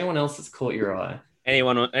 but is there anyone else that's caught your eye?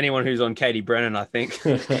 Anyone who's on Katie Brennan, I think.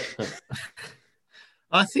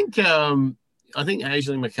 I think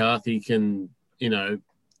Aisling McCarthy can,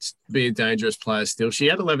 be a dangerous player still. She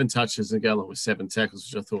had 11 touches and along with 7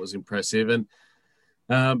 tackles, which I thought was impressive. And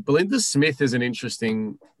Belinda Smith is an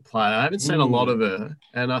interesting player. I haven't seen a lot of her,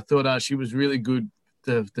 and I thought she was really good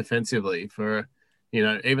defensively for,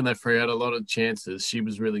 even though Freo had a lot of chances, she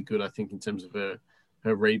was really good, I think, in terms of her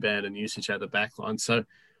rebound and usage at the back line. So,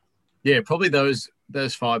 yeah, probably those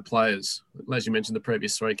 5 players, as you mentioned, the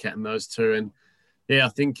previous 3, Kat, and those 2. And Yeah, I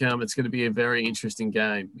think it's going to be a very interesting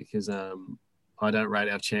game because I don't rate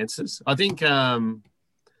our chances. I think, yeah,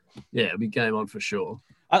 it'll be game on for sure.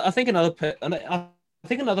 I think I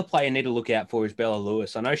think another player you need to look out for is Bella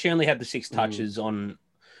Lewis. I know she only had the 6 touches on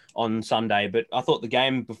Sunday, but I thought the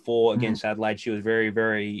game before against Adelaide, she was very,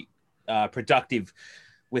 very productive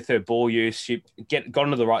with her ball use. She got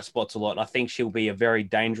into the right spots a lot. I think she'll be a very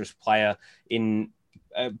dangerous player in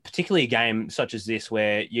particularly a game such as this,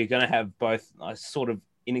 where you're going to have both sort of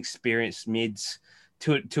inexperienced mids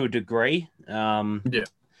to a degree. Yeah.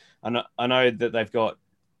 I know that they've got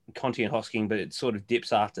Conti and Hosking, but it sort of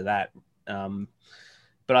dips after that.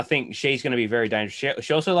 But I think she's going to be very dangerous.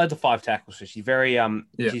 She also led to 5 tackles, so she's very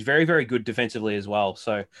she's very, very good defensively as well.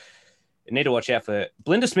 So you need to watch out for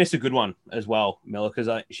Belinda Smith's a good one as well, Miller,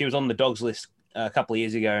 because she was on the Dogs list a couple of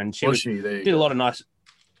years ago, and she did a lot of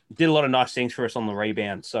nice things for us on the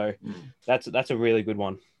rebound. So that's a really good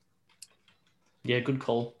one. Yeah, good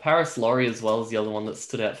call. Paris Laurie as well is the other one that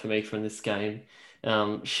stood out for me from this game.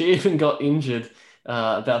 She even got injured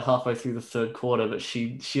about halfway through the third quarter, but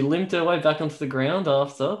she limped her way back onto the ground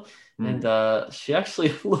after, and she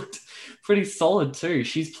actually looked pretty solid too.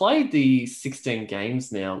 She's played the 16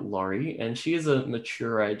 games now, Laurie, and she is a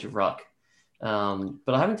mature age ruck.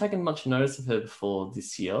 But I haven't taken much notice of her before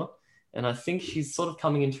this year, and I think she's sort of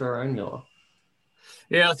coming into her own, Miller.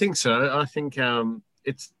 Yeah, I think so. I think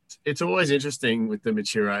it's always interesting with the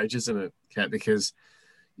mature age, isn't it, Kat? Because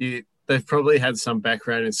they've probably had some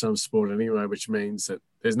background in some sport anyway, which means that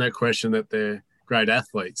there's no question that they're great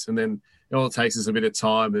athletes. And then all it takes is a bit of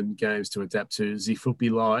time and games to adapt to the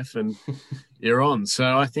football life, and you're on.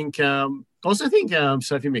 So I think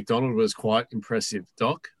Sophie McDonald was quite impressive,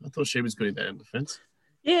 Doc. I thought she was good in that in defence.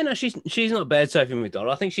 Yeah, no, she's not bad, Sophie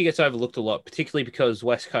McDonald. I think she gets overlooked a lot, particularly because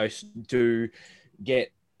West Coast do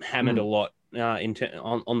get hammered a lot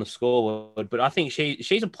on the scoreboard. But I think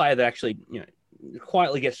she's a player that actually,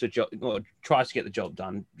 quietly gets the job, or tries to get the job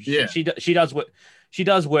done. Yeah, she does work. She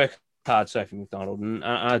does work hard, Sophie McDonald, and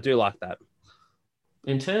I do like that.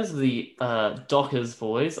 In terms of the Dockers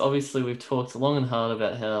boys, obviously we've talked long and hard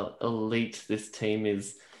about how elite this team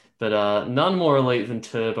is, but none more elite than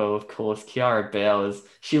Turbo, of course. Kiara Bowers.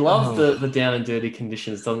 She loves the down and dirty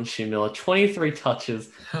conditions, doesn't she, Miller? 23 touches,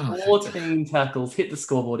 14 tackles, hit the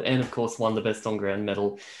scoreboard, and of course won the best on ground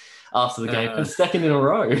medal after the game for the second in a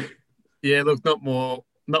row. Yeah, look, not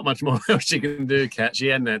much more she can do, Kat. She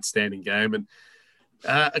had an outstanding game, and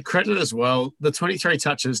a credit as well. The 23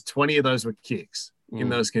 touches, 20 of those were kicks in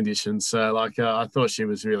those conditions. So, I thought she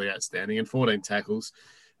was really outstanding, and 14 tackles.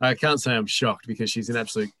 I can't say I'm shocked because she's an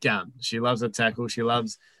absolute gun. She loves a tackle. She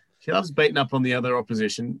loves beating up on the other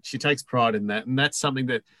opposition. She takes pride in that, and that's something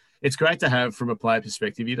that it's great to have from a player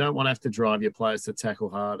perspective. You don't want to have to drive your players to tackle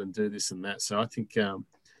hard and do this and that. So I think,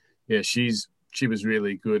 she was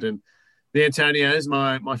really good. And the Antonios,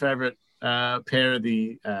 my favourite pair of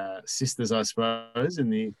the sisters, I suppose.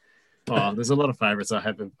 There's a lot of favourites I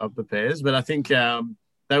have of the pairs, but I think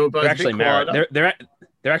they were both actually married.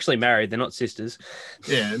 They're actually married. They're not sisters.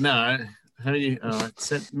 Yeah, no. How do you?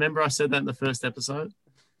 Remember I said that in the first episode?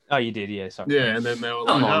 Oh, you did, yeah. Sorry. Yeah, and then they were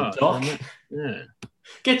Come on, Doc. Yeah.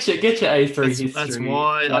 Get your A3 history. That's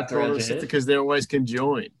why I call them sisters, because they're always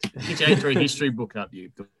conjoined. Get your A3 history book up,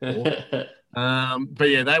 you. But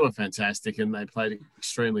yeah, they were fantastic, and they played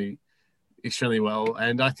extremely, extremely well.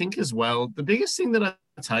 And I think as well, the biggest thing that I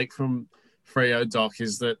take from Freo, Doc,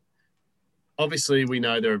 is that obviously we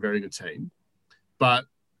know they're a very good team, but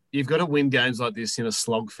you've got to win games like this in a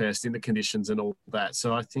slogfest, in the conditions and all that.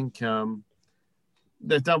 So I think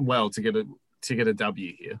they've done well to get a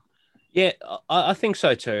W here. Yeah, I think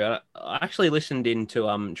so too. I actually listened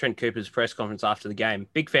into Trent Cooper's press conference after the game.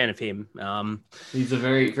 Big fan of him. He's a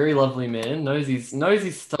very, very lovely man. Knows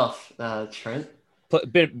his stuff, Trent.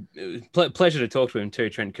 Pleasure to talk to him too,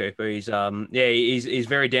 Trent Cooper. He's he's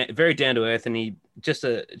very down to earth, and he just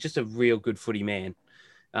a real good footy man.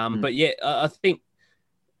 But yeah, I think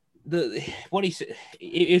what he said,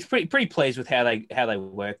 he was pretty pleased with how they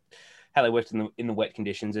worked in the wet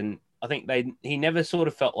conditions, and I think he never sort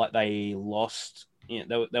of felt like they lost. They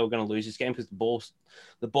were going to lose this game because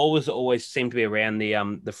the ball was always seemed to be around the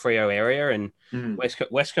Freo area, and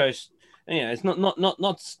West Coast. It's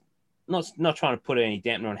not trying to put any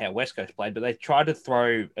dampener on how West Coast played, but they tried to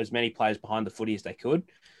throw as many players behind the footy as they could,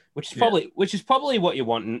 which is probably what you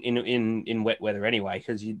want in wet weather anyway,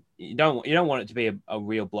 because you don't want it to be a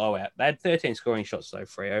real blowout. They had 13 scoring shots though,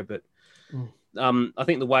 Freo, but. I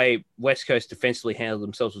think the way West Coast defensively handled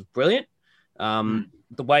themselves was brilliant.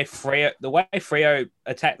 The way Freo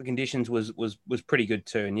attacked the conditions was pretty good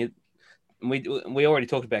too. And we already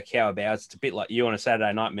talked about Cower Bowers. It's a bit like you on a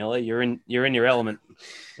Saturday night, Miller. You're in your element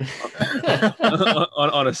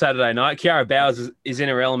on a Saturday night. Kiara Bowers is in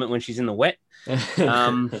her element when she's in the wet.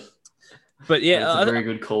 But yeah, that's a very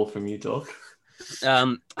good call from you, Doc.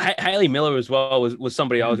 Hayley Miller as well was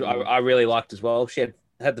somebody I really liked as well. She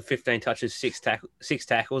had the 15 touches, six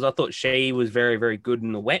tackles. I thought she was very, very good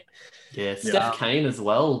in the wet. Yeah, Steph Kane as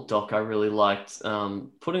well, Doc. I really liked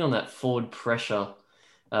putting on that forward pressure.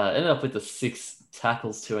 Ended up with the 6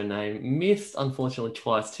 tackles to her name. Missed, unfortunately,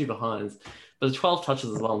 twice, 2 behinds, but the 12 touches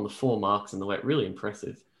as well and the 4 marks in the wet. Really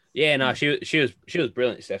impressive. Yeah, no, she was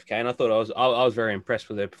brilliant, Steph Kane. I thought I was very impressed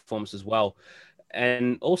with her performance as well,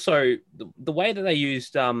 and also the way that they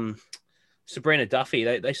used Sabrina Duffy,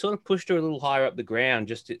 they sort of pushed her a little higher up the ground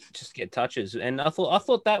just to get touches, and I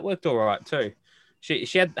thought that worked all right too.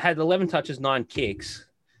 She had 11 touches, 9 kicks,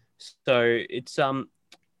 so it's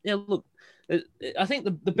look, I think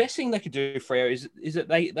the best thing they could do for her is that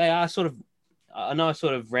they are sort of. I know I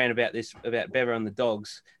sort of ran about this about Bevo and the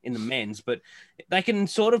Dogs in the men's, but they can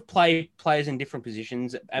sort of play players in different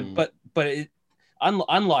positions, but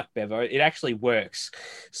unlike Bevo, it actually works.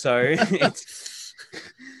 So it's,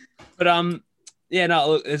 but yeah, no,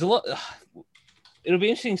 look, there's a lot. It'll be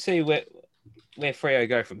interesting to see where Freo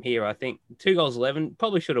go from here. I think 2 goals 11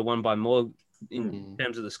 probably should have won by more in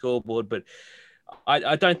terms of the scoreboard, but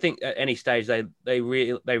I don't think at any stage they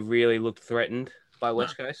really looked threatened by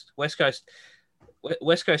West Coast. West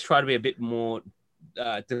Coast tried to be a bit more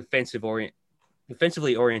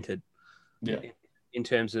defensively oriented. Yeah. In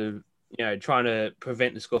terms of trying to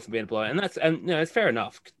prevent the score from being a blowout, and it's fair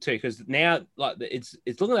enough too, because now it's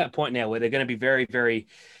looking at that point now where they're going to be very, very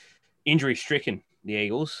injury stricken. The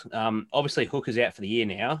Eagles, obviously Hooker's out for the year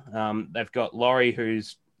now. They've got Laurie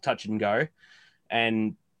who's touch and go,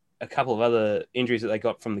 and a couple of other injuries that they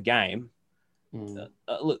got from the game.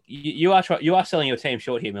 Look, you are selling your team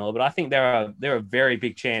short here, Miller, but I think they're a very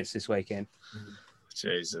big chance this weekend.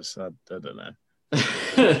 Jesus, I don't know.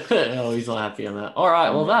 Oh, he's not happy on that. All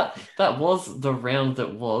right, well that was the round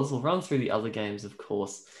that was. We'll run through the other games, of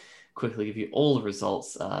course, quickly give you all the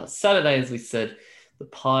results. Saturday, as we said, the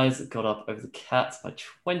Pies got up over the Cats by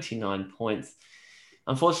 29 points.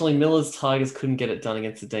 Unfortunately, Miller's Tigers couldn't get it done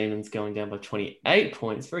against the Demons, going down by 28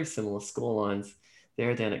 points. Very similar scorelines.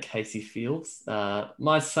 They're down at Casey Fields.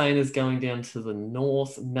 My Saint is going down to the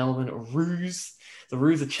North Melbourne Roos. The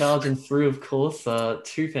Roos are charging through, of course.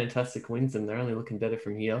 2 fantastic wins, and they're only looking better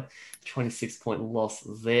from here. 26-point loss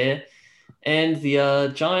there. And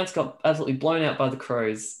the Giants got absolutely blown out by the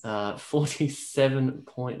Crows.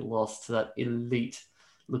 47-point loss to that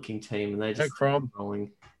elite-looking team. And they just keep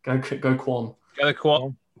rolling. Go Quam. Go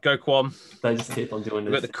Quam. Go Quam. They just keep on doing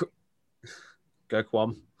this. Go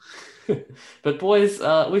Quam. But boys,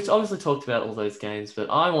 we've obviously talked about all those games, but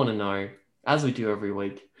I want to know, as we do every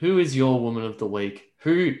week, who is your woman of the week?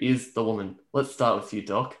 Who is the woman? Let's start with you,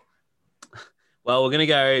 Doc. Well, we're going to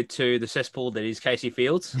go to the cesspool that is Casey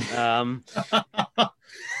Fields.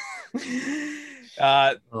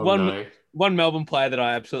 One Melbourne player that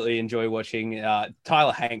I absolutely enjoy watching,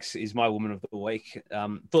 Tyler Hanks, is my woman of the week.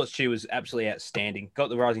 Thought she was absolutely outstanding. Got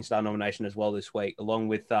the Rising Star nomination as well this week, along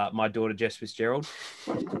with my daughter, Jess Fitzgerald.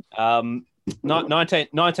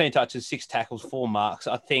 19 touches, 6 tackles, 4 marks.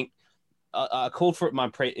 I think I called for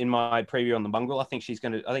it in my preview on the Mongrel. I think she was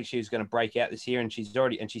going to break out this year, and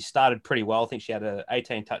she started pretty well. I think she had an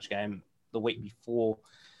 18 touch game the week before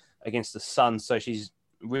against the Suns, so she's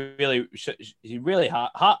really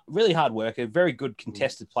hard worker, very good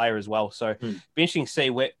contested player as well. So be interesting to see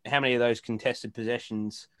how many of those contested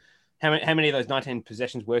possessions, how many of those 19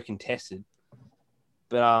 possessions were contested.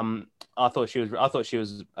 But I thought she was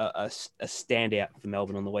a standout for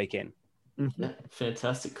Melbourne on the weekend. Mm-hmm. Yeah,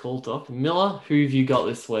 fantastic call, Doc. Miller, who have you got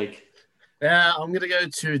this week? I'm going to go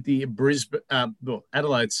to the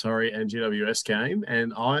Adelaide, and GWS game,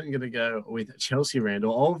 and I'm going to go with Chelsea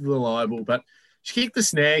Randall. All reliable, but she kicked the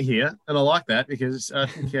snare here, and I like that because I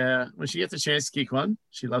think when she gets a chance to kick one,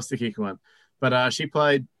 she loves to kick one. But she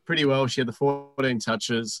played pretty well. She had the 14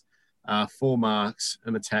 touches, 4 marks,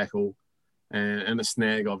 and a tackle, and a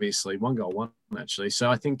snag, obviously. 1 goal, 1 actually. So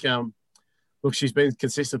I think, look, she's been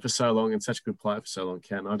consistent for so long and such a good player for so long,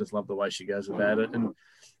 Ken. I just love the way she goes about it and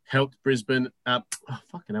helped Brisbane.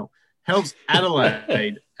 Helps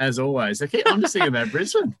Adelaide, as always. I'm just thinking about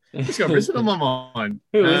Brisbane. Just got Brisbane on my mind.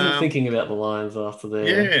 Who isn't thinking about the Lions after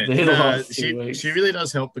their last 2 weeks? She really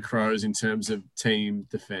does help the Crows in terms of team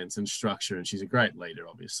defence and structure, and she's a great leader,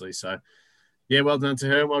 obviously. So, yeah, well done to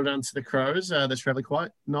her. Well done to the Crows. They're travelling quite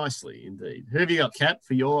nicely indeed. Who have you got, Kat,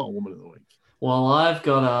 for your Woman of the Week? Well, I've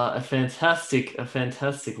got a fantastic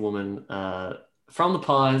woman from the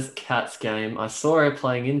Pies Cats game, I saw her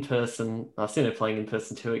playing in person. I've seen her playing in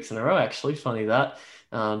person 2 weeks in a row, actually. Funny that.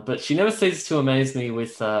 But she never ceases to amaze me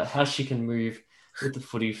with how she can move with the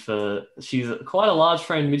footy. She's quite a large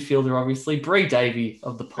framed midfielder, obviously. Bree Davey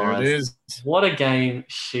of the There it Pies. is. What a game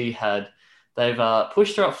she had. They've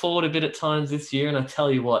pushed her up forward a bit at times this year, and I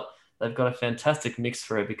tell you what, they've got a fantastic mix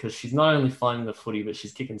for her because she's not only finding the footy, but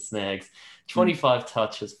she's kicking snags. 25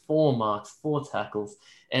 touches, 4 marks, 4 tackles,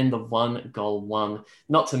 and the 1 goal won.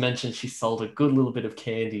 Not to mention she sold a good little bit of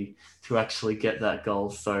candy to actually get that goal.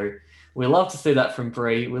 So we love to see that from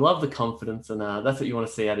Bree. We love the confidence, and that's what you want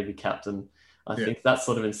to see out of your captain. I think that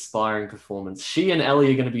sort of inspiring performance. She and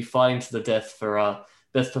Ellie are going to be fighting to the death for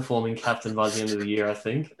best performing captain by the end of the year, I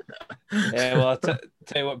think. Yeah, well, tell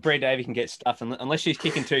you what, Bree Davey can get stuff unless she's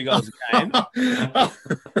kicking 2 goals a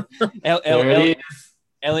game.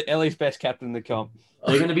 Ellie's best captain in the comp.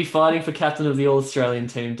 They're going to be fighting for captain of the All-Australian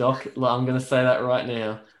team, Doc. I'm going to say that right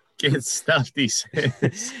now. Get stuffed, he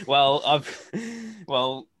says. Well, I've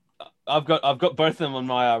got both of them on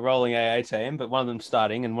my rolling AA team, but one of them's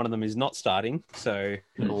starting and one of them is not starting. So,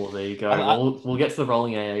 there you go. We'll get to the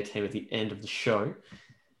rolling AA team at the end of the show.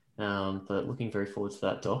 But looking very forward to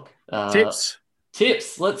that, Doc.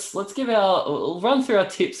 Tips. Let's we'll run through our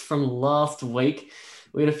tips from last week.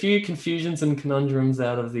 We had a few confusions and conundrums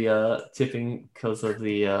out of the tipping because of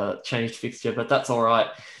the changed fixture, but that's all right.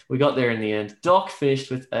 We got there in the end. Doc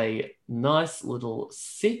finished with a nice little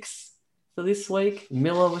 6 for this week.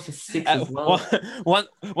 Miller with a 6 as well.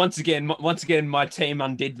 Once again, my team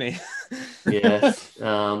undid me. Yes,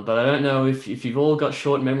 but I don't know if you've all got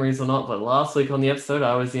short memories or not, but last week on the episode,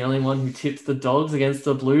 I was the only one who tipped the Dogs against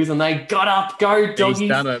the Blues, and they got up. Go, Doggies. He's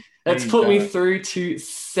done it. That's put me through to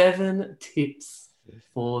 7 tips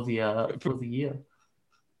for the year.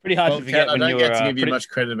 Pretty hard to forget. Kat, I don't get to give you much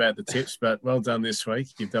credit about the tips, but well done this week.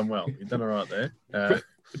 You've done well. You've done all right there.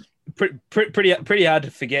 Pretty hard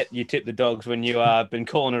to forget you tipped the Dogs when you been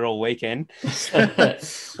calling it all weekend.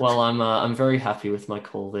 Well, I'm very happy with my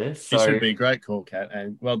call there. So it should be a great call, Kat,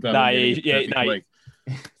 and well done.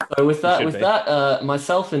 So with that,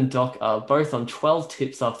 myself and Doc are both on 12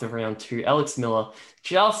 tips after round 2. Alex Miller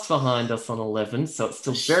just behind us on 11, so it's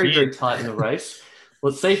still very, very tight in the race.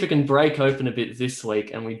 Let's see if we can break open a bit this week,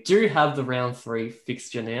 and we do have the round 3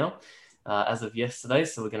 fixture now as of yesterday,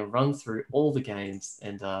 so we're going to run through all the games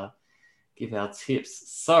and give our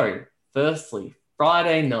tips. So, firstly,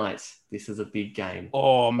 Friday night. This is a big game.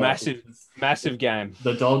 Oh, massive game.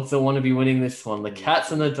 The Dogs will want to be winning this one. The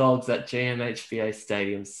Cats and the Dogs at GMHBA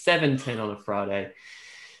Stadium, 7:10 on a Friday.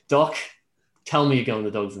 Doc, tell me you're going the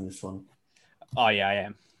Dogs in this one. Oh yeah, I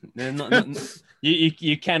am.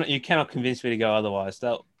 You cannot convince me to go otherwise.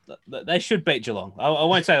 They should beat Geelong. I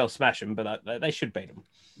won't say they'll smash them, but they should beat them.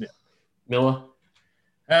 Yeah. Miller?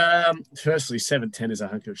 Firstly, 7:10 is a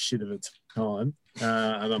hunk of shit of a time,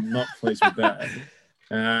 and I'm not pleased with that.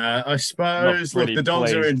 I suppose, look, the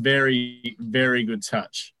Dogs are in very, very good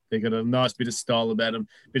touch. They've got a nice bit of style about them,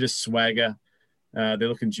 bit of swagger. They're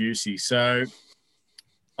looking juicy. So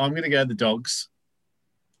I'm going to go the Dogs.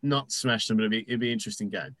 Not smash them, but it'll be an interesting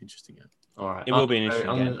game. All right. It will be an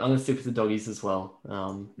interesting game. I'm going to stick with the Doggies as well.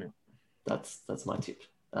 That's my tip.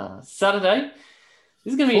 Saturday.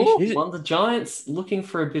 This is going to be an interesting one. The Giants looking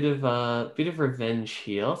for a bit of revenge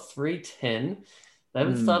here. 3-10. They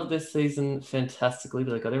haven't started this season fantastically,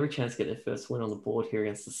 but they've got every chance to get their first win on the board here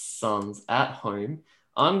against the Suns at home.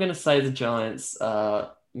 I'm going to say the Giants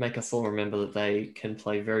make us all remember that they can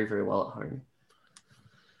play very, very well at home.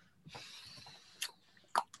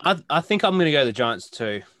 I think I'm going to go the Giants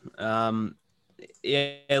too. Look,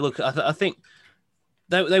 I think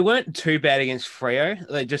they weren't too bad against Freo.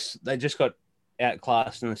 They just got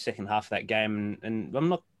outclassed in the second half of that game, and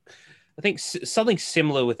I think something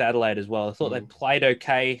similar with Adelaide as well. I thought they played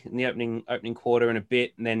okay in the opening quarter and a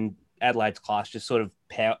bit, and then Adelaide's class just sort of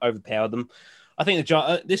overpowered them. I think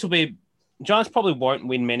Giants probably won't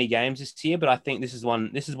win many games this year, but I think this is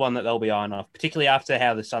one that they'll be eyeing off, particularly after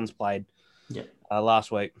how the Suns played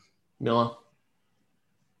last week. Miller?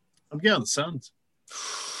 I'm going the Suns.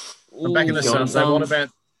 I'm backing the Suns. They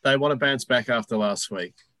want to bounce back after last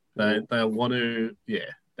week. They want to,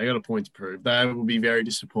 they got a point to prove. They will be very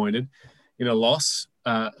disappointed in a loss,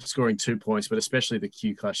 scoring 2 points, but especially the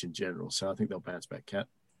Q clash in general. So I think they'll bounce back, Kat.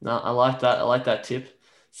 No, I like that. I like that tip.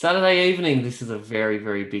 Saturday evening, this is a very,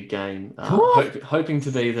 very big game. Hoping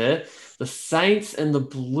to be there. The Saints and the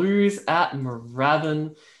Blues at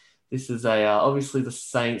Moorabbin. This is obviously the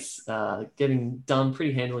Saints getting done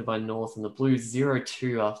pretty handily by North, and the Blues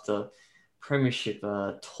 0-2 after premiership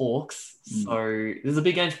talks. So this is a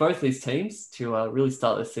big game for both these teams to really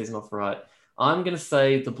start this season off right. I'm going to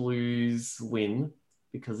say the Blues win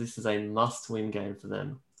because this is a must-win game for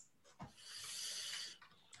them.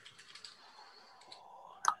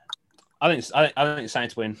 I think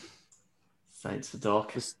Saints win. Saints for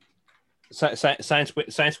Doc.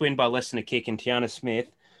 Saints win by less than a kick, and Tiana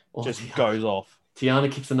Smith just goes off.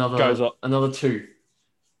 Tiana kicks another 2.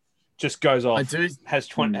 Just goes off. Has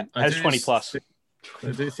 20 plus.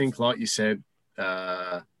 I do think, like you said,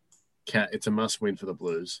 Kat, it's a must win for the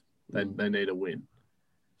Blues. They need a win.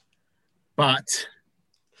 But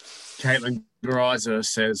Caitlin Greiser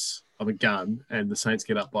says I'm a gun, and the Saints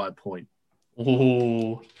get up by a point.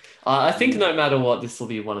 Ooh. I think no matter what, this will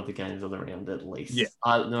be one of the games of the round at least. Yeah.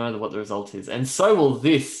 No matter what the result is. And so will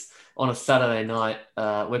this on a Saturday night.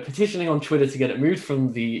 We're petitioning on Twitter to get it moved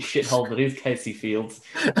from the shithole that is Casey Fields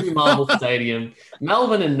to Marvel Stadium.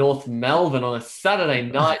 Melbourne and North Melbourne on a Saturday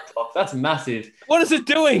night. Doc. That's massive. What is it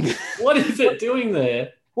doing? What is it doing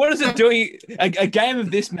there? What is it doing? A game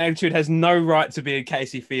of this magnitude has no right to be at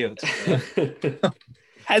Casey Fields.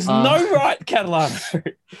 Has no right,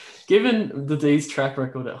 Catalano. Given the D's track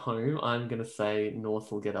record at home, I'm going to say North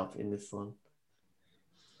will get up in this one.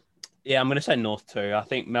 Yeah, I'm going to say North too. I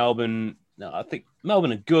think Melbourne are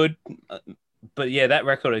good, but yeah, that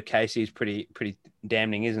record of Casey is pretty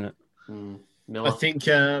damning, isn't it? Miller? I think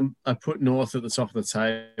I put North at the top of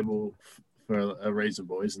the table for a reason,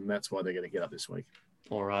 boys, and that's why they're going to get up this week.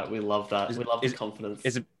 All right, we love that. We love the confidence.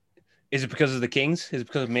 Is it because of the Kings? Is it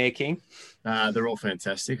because of Mayor King? They're all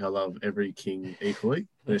fantastic. I love every King equally.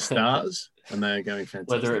 They're stars, and they're going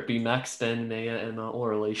fantastic. Whether it be Max, Ben, Mia, Emma,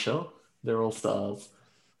 or Alicia, they're all stars.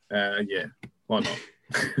 Yeah, why not?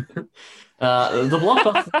 The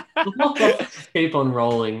blockbusters keep on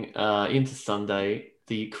rolling into Sunday.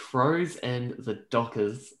 The Crows and the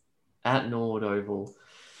Dockers at Norwood Oval.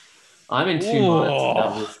 I'm in two minds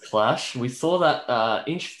about this clash. We saw that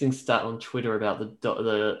interesting stat on Twitter about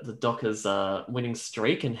the Dockers winning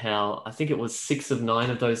streak and how I think it was 6 of 9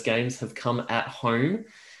 of those games have come at home.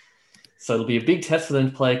 So it'll be a big test for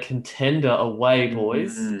them to play a contender away,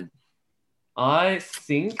 boys. Mm-hmm. I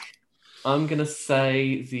think I'm going to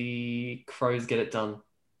say the Crows get it done.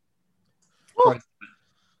 I'm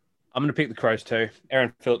going to pick the Crows too.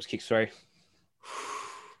 Aaron Phillips kicks 3.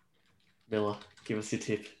 Miller, give us your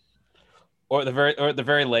tip. Or at the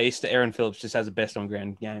very least, Aaron Phillips just has a best on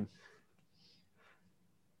ground game.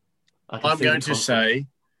 I'm going to say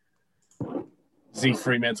the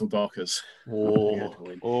Fremantle Dockers.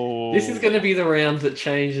 This is going to be the round that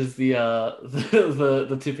changes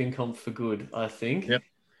the tipping comp for good, I think. Yep.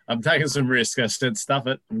 I'm taking some risk. I said, stuff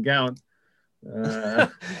it. I'm going.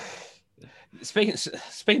 Speaking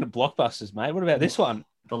of blockbusters, mate, what about this one?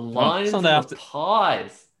 The Lions and the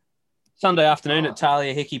Pies. Sunday afternoon at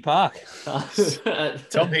Talia Hickey Park.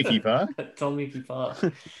 Tom Hickey Park. Tom Hickey Park.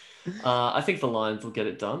 I think the Lions will get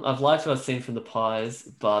it done. I've liked what I've seen from the Pies,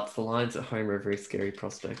 but the Lions at home are a very scary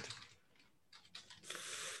prospect.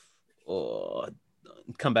 Oh,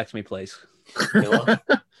 come back to me, please. I'm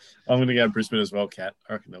going to go Brisbane as well, Kat.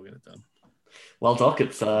 I reckon they'll get it done. Well, Doc,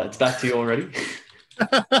 it's back to you already.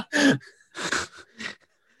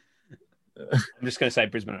 I'm just going to say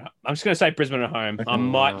Brisbane. I'm just going to say Brisbane at home. I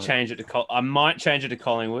might change it to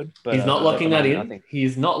Collingwood, but he's not locking that in.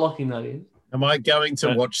 He's not locking that in. Am I going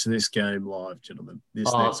to watch this game live, gentlemen?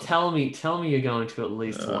 Tell me you're going to at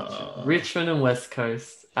least watch it. Richmond and West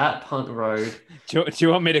Coast at Punt Road. Do you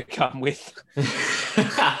want me to come with?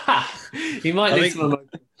 He might need some emotional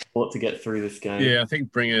support to get through this game. Yeah, I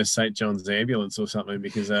think bring a St. John's ambulance or something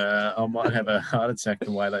because I might have a heart attack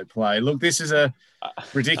the way they play. Look, this is a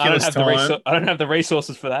ridiculous time. I don't have the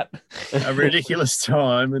resources for that. A ridiculous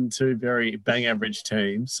time and 2 very bang average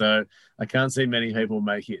teams. So I can't see many people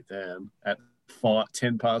make it down at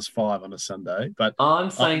 10 past 5 on a Sunday. But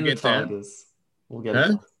I'm saying the Tigers will get it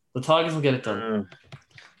done. The Tigers will get it done.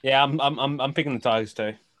 Yeah, I'm picking the Tigers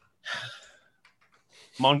too.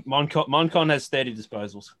 Moncon has 30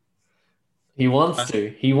 disposals. He wants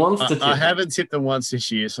to. I haven't tipped them once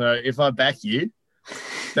this year, so if I back you,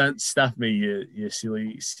 don't stuff me, you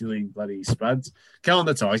silly bloody spuds. Come on,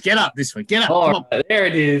 the Tigers. Get up this week. Get up. Come on. There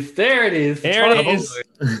it is.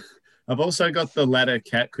 I've also got the ladder,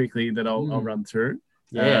 Cat, quickly that I'll run through.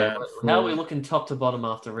 Yeah. How are we looking top to bottom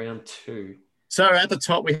after round 2? So at the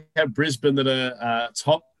top, we have Brisbane that are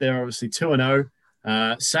top. They're obviously 2-0.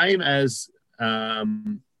 Same as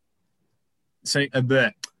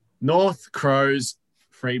North, Crows,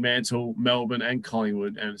 Fremantle, Melbourne, and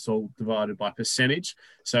Collingwood, and it's all divided by percentage.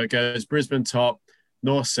 So it goes Brisbane top,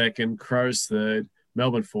 North second, Crows third,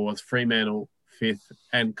 Melbourne fourth, Fremantle fifth,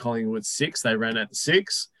 and Collingwood sixth. They ran at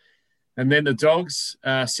 6. And then the Dogs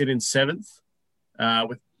sit in 7th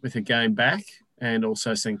with with a game back, and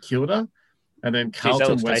also St Kilda. And then that Carlton,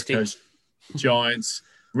 looks West tasty. Coast, Giants,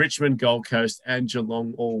 Richmond, Gold Coast, and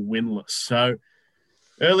Geelong all winless. So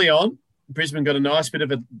early on, Brisbane got a nice bit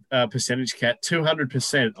of a percentage, Cat,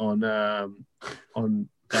 200% on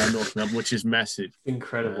North Melbourne, which is massive.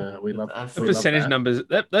 Incredible. We love The Absolutely. percentage numbers,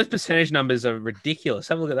 those percentage numbers are ridiculous.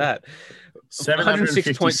 Have a look at that.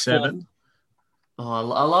 757.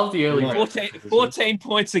 Oh, I love the early. 14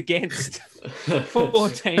 points against.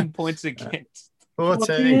 14 points against.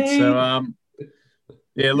 14. So,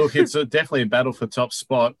 yeah, look, it's definitely a battle for top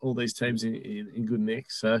spot. All these teams in good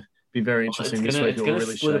nick. So, be very interesting this week. It's going to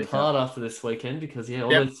really split shake apart up. after this weekend because, all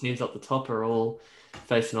those teams up the top are all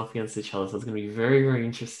facing off against each other. So, it's going to be very, very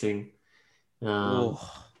interesting.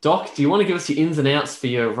 Doc, do you want to give us your ins and outs for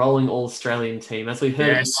your rolling all-Australian team? As we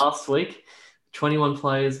heard last week, 21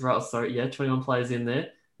 players, 21 players in there.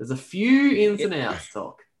 There's a few ins and outs,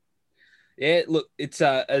 Doc. Yeah, look, it's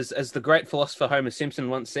as the great philosopher Homer Simpson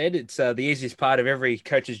once said, it's the easiest part of every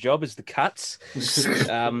coach's job is the cuts.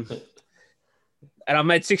 And I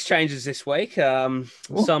made 6 changes this week.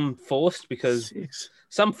 Some forced because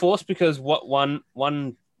one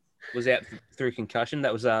was out through concussion.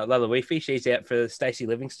 That was Lalawifi. She's out for Stacey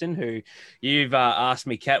Livingston, who you've asked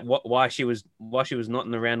me, Kat, why she was not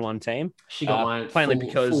in the round 1 team. She got mine plainly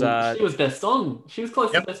because she was best on. She was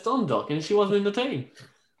close to best on, Doc, and she wasn't in the team.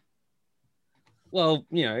 Well,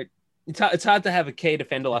 it's hard to have a key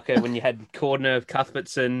defender like her when you had Cordner,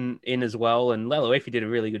 Cuthbertson in as well, and Lalawifi did a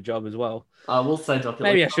really good job as well. I will say, Doc,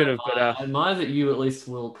 maybe I should have, but I admire that you at least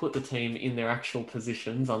will put the team in their actual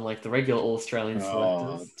positions, unlake the regular All-Australian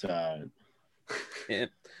selectors. Don't. Yeah,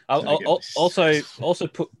 I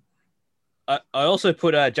also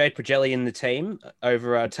put Jade Pagelli in the team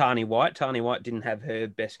over Tani White. Tani White didn't have her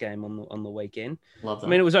best game on the weekend. Love that. I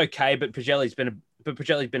mean, it was okay, but Pagelli's been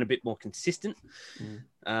a bit more consistent.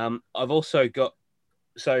 I've also got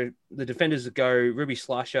the defenders that go Ruby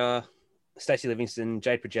Slasher, Stacey Livingston,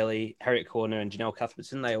 Jade Pagelli, Harriet Cordner, and Janelle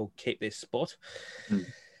Cuthbertson. They all keep their spot.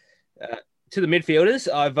 To the midfielders,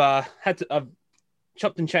 I've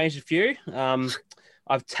chopped and changed a few.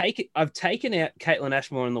 I've taken out Caitlin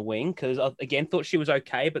Ashmore on the wing because I again thought she was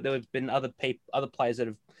okay, but there have been other players that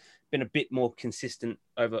have been a bit more consistent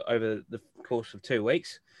over the course of 2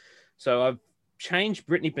 weeks. So I've changed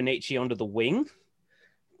Brittany Benici onto the wing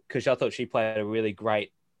because I thought she played a really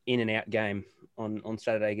great in and out game on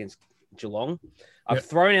Saturday against Geelong. I've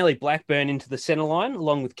thrown Ellie Blackburn into the centre line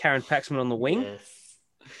along with Karen Paxman on the wing. Yes.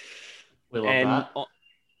 We love that.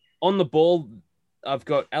 On the ball, I've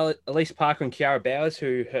got Elise Parker and Kiara Bowers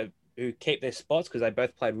who keep their spots because they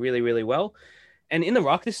both played really, really well. And in the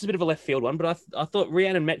ruck, this is a bit of a left field one, but I thought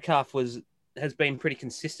Rhiannon Metcalf has been pretty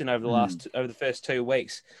consistent over the first 2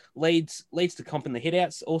 weeks. Leads the comp in the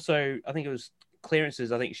hitouts. Also, I think it was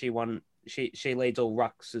clearances. I think she won. She leads all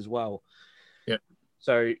rucks as well. Yep.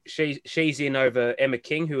 So she's in over Emma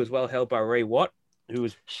King, who was well held by Ree Watt.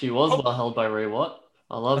 She was well held by Ree Watt.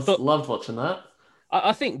 I loved watching that.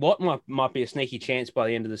 I think Watt might be a sneaky chance by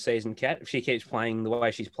the end of the season, Kat, if she keeps playing the way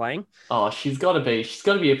she's playing. Oh, she's got to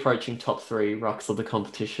be approaching top 3 rucks of the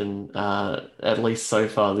competition, at least so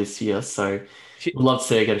far this year. So we'd love to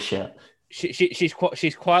see her get a shout. She's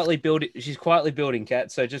quietly building,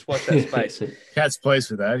 Kat. So just watch that space. Cat's pleased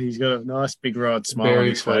with that. He's got a nice big rod smile on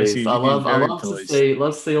Very his face. pleased. I love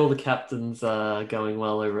to see all the captains going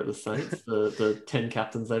well over at the Saints. The 10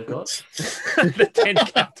 captains they've got. The 10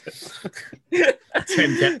 captains.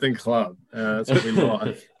 10 captain club. That's what we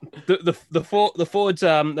like. The forwards.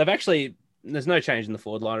 They've actually. There's no change in the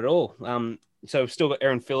forward line at all. So we've still got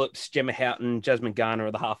Erin Phillips, Gemma Houghton, Jasmine Garner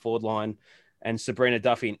at the half forward line, and Sabrina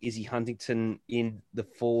Duffy and Izzy Huntington in the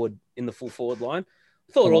full forward line.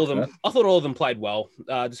 I thought all of them played well,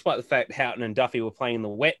 despite the fact Houghton and Duffy were playing in the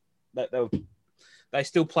wet. They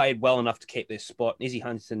still played well enough to keep their spot. Izzy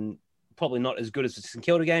Huntington probably not as good as the St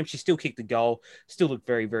Kilda game. She still kicked the goal. Still looked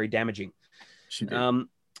very, very damaging. She did.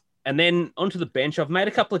 And then onto the bench, I've made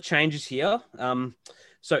a couple of changes here.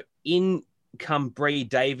 So in come Bree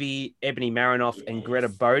Davey, Ebony Marinoff, and Greta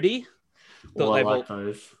Bodie.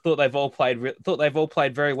 Thought they've all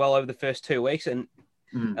played very well over the first 2 weeks, and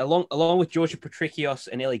along with Georgia Patricios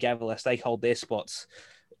and Ellie Gavalas, they hold their spots.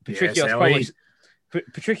 Patricios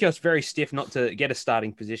Patricios very stiff not to get a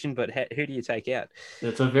starting position, but who do you take out?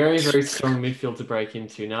 It's a very, very strong midfield to break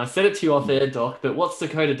into. Now, I said it to you off air, Doc, but what's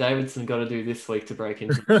Dakota Davidson got to do this week to break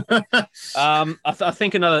into? I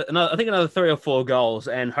think another 3 or 4 goals,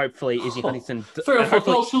 and hopefully Izzy Huntington. 3 or 4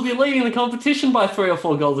 goals. She'll be leading the competition by 3 or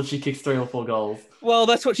 4 goals if she kicks 3 or 4 goals. Well,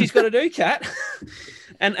 that's what she's got to do, Kat.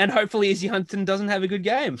 And hopefully Izzy Huntington doesn't have a good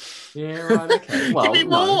game. Yeah, right. Okay. Well, give me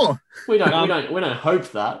more. We don't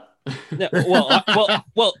hope that. No,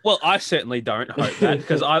 well, I certainly don't hope that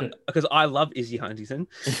because I love Izzy Huntington.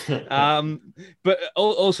 But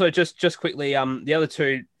also just quickly, the other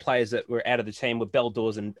 2 players that were out of the team were Belle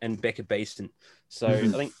Dawes and Becca Beeston. So I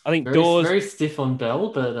think very, Dawes very stiff on Belle,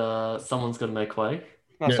 but someone's got to make way.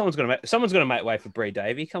 No, yeah. Someone's gonna make way for Bree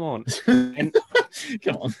Davey. Come on, and,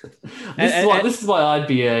 come on. This is why I'd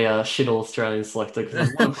be a shit Australian selector because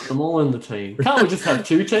I want to put them all in the team. Can't we just have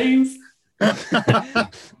 2 teams?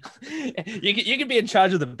 You can be in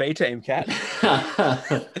charge of the B team, Kat.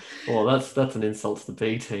 Well, that's an insult to the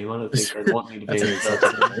B team. I don't think they want you to be in charge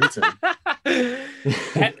of the B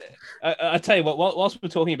team. I tell you what. Whilst we're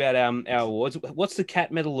talking about our awards, what's the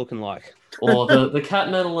Cat medal looking like? Well, the Cat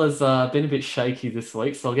medal has been a bit shaky this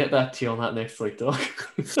week, so I'll get back to you on that next week, Doc.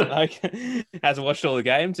 Okay. Hasn't watched all the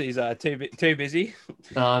games. He's too busy.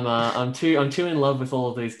 I'm too in love with all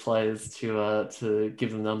of these players to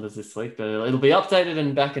give them numbers this week, but it'll be updated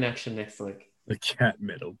and back in action next week. The Cat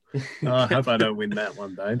medal. I hope I don't win that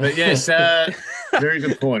one day. But yes, very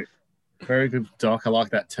good point. Very good, Doc. I like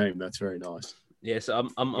that team. That's very nice. Yes, I'm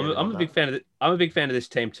a big fan of I'm a big fan of this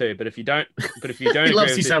team too. But if you don't, he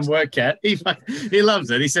loves his own work, Cat. He loves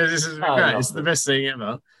it. He says this is great. It's the best thing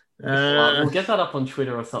ever. We'll get that up on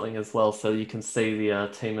Twitter or something as well, so you can see the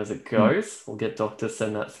team as it goes. We'll get Doc to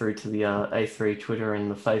send that through to the A3 Twitter and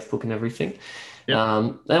the Facebook and everything. Yep.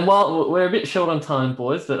 And while we're a bit short on time,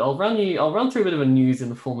 boys, but I'll run through a bit of a news in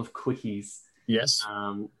the form of quickies. Yes.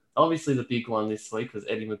 Obviously, the big one this week was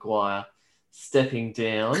Eddie Maguire stepping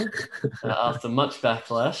down after much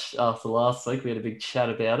backlash after last week. We had a big chat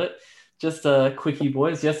about it. Just a quickie,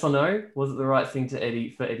 boys. Yes or no? Was it the right thing for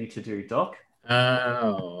Eddie to do, Doc?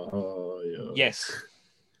 Yeah. Yes.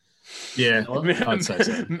 Yeah, I'd say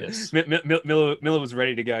so. Yes. Miller was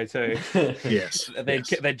ready to go too. Yes. They'd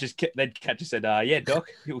catch us said, "Yeah, Doc,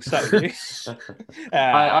 we'll start with you."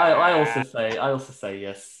 I also say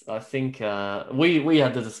yes. I think we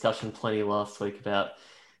had the discussion plenty last week about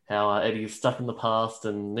how Eddie is stuck in the past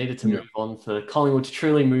and needed to move on for Collingwood to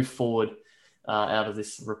truly move forward out of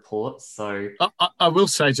this report. So I will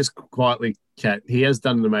say just quietly, Kat, he has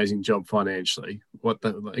done an amazing job financially.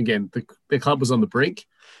 The club was on the brink.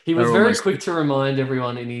 He was very quick to remind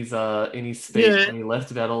everyone in his speech when he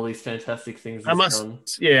left about all these fantastic things he's done.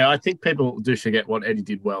 Yeah, I think people do forget what Eddie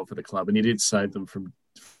did well for the club, and he did save them from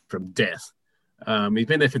death. He's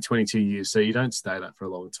been there for 22 years, so you don't stay that for a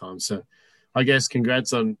long time. So I guess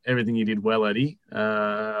congrats on everything you did well, Eddie,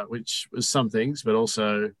 which was some things, but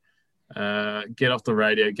also get off the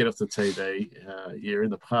radio, get off the TV. You're in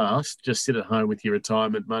the past. Just sit at home with your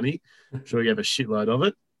retirement money. I'm sure you have a shitload of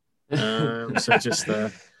it. So just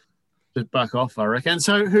buck off, I reckon.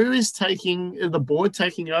 So who is the board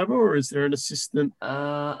taking over, or is there an assistant?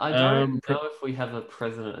 I don't know if we have a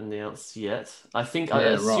president announced yet. I think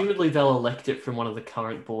assumedly they'll elect it from one of the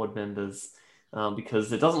current board members.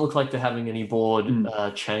 Because it doesn't look like they're having any board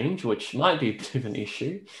change, which might be a bit of an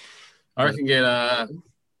issue. I reckon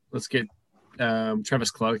let's get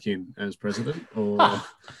Travis Cloke in as president, or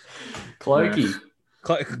Clokey.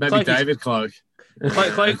 Maybe David Cloke.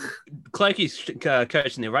 Clokey's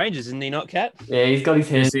coaching the Rangers, isn't he not, Kat? Yeah, he's got his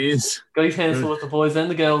hands. Yes, he is. Got his hands full with the boys and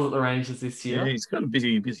the girls at the Rangers this year. Yeah, he's got a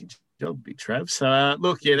busy job, Big Trav. So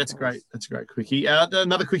that's great. That's a great quickie.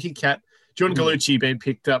 Another quickie, Kat. John Gallucci being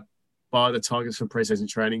picked up by the Tigers for pre-season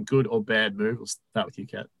training. Good or bad move? We'll start with you,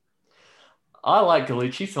 Kat. I like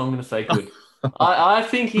Gallucci, so I'm going to say good. I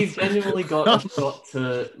think he's genuinely got a shot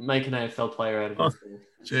to make an AFL player out of himself.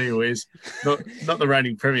 Gee whiz. Not the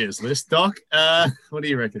reigning premiers list. Doc, what do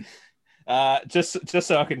you reckon? Just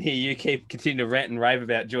so I can hear you continue to rant and rave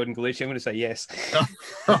about Jordan Gallucci, I'm going to say yes.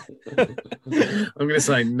 I'm going to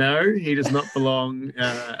say no. He does not belong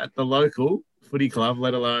at the local footy club,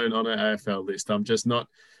 let alone on an AFL list.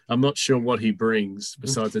 I'm not sure what he brings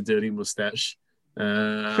besides a dirty moustache.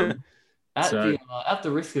 At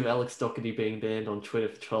the risk of Alex Doherty being banned on Twitter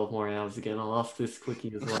for 12 more hours again, I'll ask this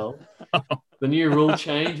quickie as well. The new rule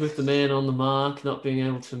change with the man on the mark not being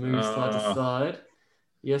able to move side to side.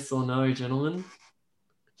 Yes or no, gentlemen?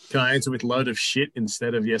 Can I answer with load of shit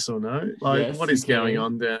instead of yes or no? Like, Yes, what you is going can.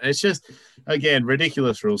 on there? It's just, again,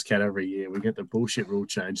 ridiculous rules, Cat, every year. We get the bullshit rule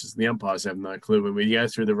changes. The umpires have no clue. When we go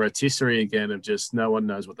through the rotisserie again of just no one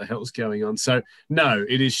knows what the hell's going on. So, no,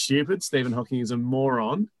 it is stupid. Stephen Hawking is a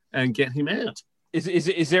moron, and get him out.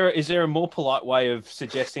 Is there a more polite way of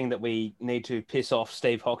suggesting that we need to piss off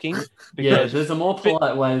Steve Hawking? Yeah, there's a more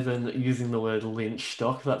polite way than using the word lynch,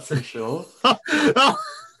 Doc, that's for sure.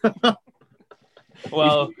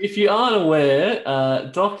 Well, if you aren't aware,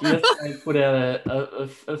 Doc yesterday put out a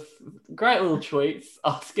great little tweet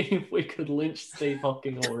asking if we could lynch Steve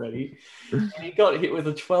Hawking already. And he got hit with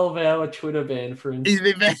a 12-hour Twitter ban for He's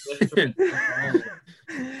been banned.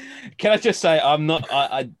 can I just say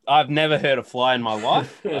I've never heard a fly in my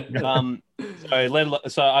life. So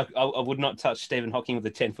I would not touch Stephen Hawking with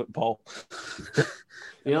a 10-foot pole.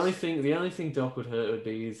 Yeah, The only thing Doc would hurt would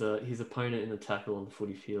be his opponent in the tackle on the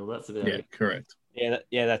footy field. That's about it. correct. Yeah,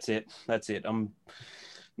 that's it. I'm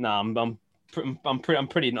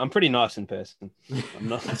pretty nice in person. I'm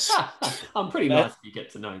not. I'm pretty nice if you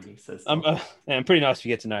get to know me. Says I'm pretty nice if you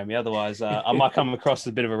get to know me. Otherwise, I might come across as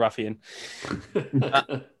a bit of a ruffian.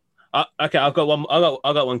 Okay, I've got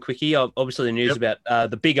one quickie. Obviously, the news about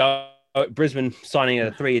the Big O Brisbane signing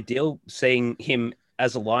a 3-year deal, seeing him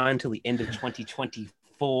as a Lion until the end of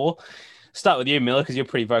 2024. Start with you, Miller, because you're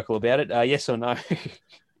pretty vocal about it. Yes or no?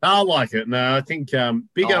 I like it. No, I think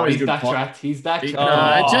Big O is he's good. backtracked. He's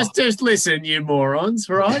backtracked. Just listen, you morons,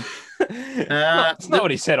 right? That's not what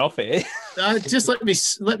he said off here. Just let me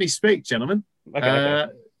speak, gentlemen. Okay.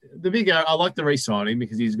 The Big O, I like the re-signing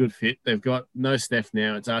because he's a good fit. They've got no Steph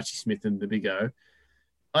now. It's Archie Smith and the Big O.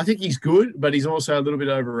 I think he's good, but he's also a little bit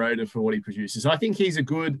overrated for what he produces. I think he's a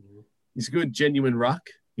good genuine ruck.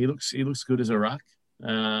 He looks good as a ruck.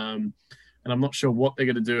 And I'm not sure what they're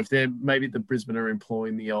going to do if maybe the Brisbane are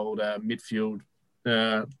employing the old midfield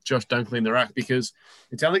Josh Dunkley in the ruck, because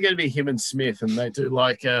it's only going to be him and Smith, and they do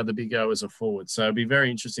like the Big O as a forward. So it'll be very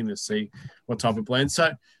interesting to see what type of plan.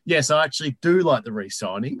 So, yes, I actually do like the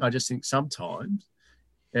re-signing. I just think sometimes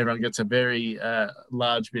everyone gets a very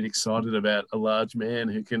large bit excited about a large man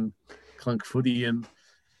who can clunk footy. And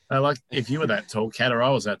like, if you were that tall, Cat, or I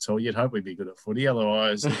was that tall, you'd hope we'd be good at footy.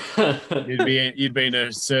 Otherwise, you'd be in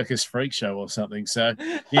a circus freak show or something. So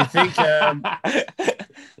you think,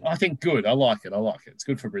 I think good. I like it. It's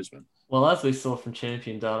good for Brisbane. Well, as we saw from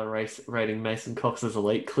Champion Data rating Mason Cox as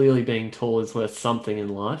elite, clearly being tall is worth something in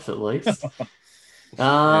life, at least.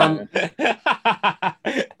 I'm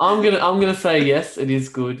gonna say yes, it is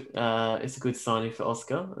good. It's a good signing for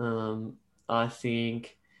Oscar. I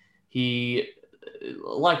think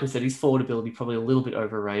like we said, his forward ability probably a little bit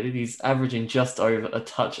overrated. He's averaging just over a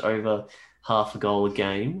touch over half a goal a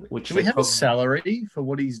game. Which do we have a salary for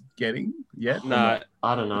what he's getting yet? No,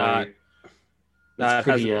 I don't know. No, it's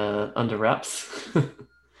pretty under wraps.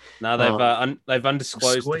 No, they've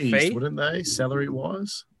undisclosed the fee, wouldn't they? Salary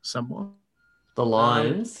wise, somewhat. The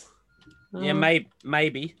Lions. Yeah,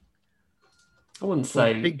 maybe. I wouldn't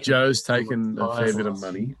say. Big Joe's taken a fair bit of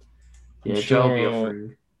money. Yeah, Joe will be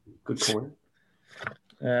offering good coin.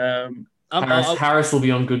 Harris, Harris will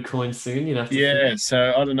be on good coin soon. You'd have to. Yeah, think.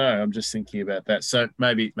 so I don't know. I'm just thinking about that. So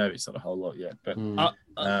maybe it's not a whole lot yet, but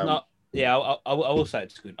I will say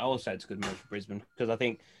it's good. I will say it's a good move for Brisbane, because I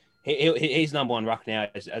think he's number one ruck now,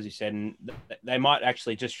 as you said, and they might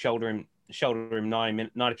actually just shoulder him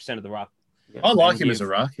 90% of the ruck. Yeah. I like him as a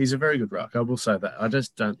ruck. He's a very good ruck. I will say that. I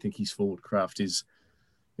just don't think his forward craft is,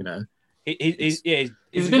 He's a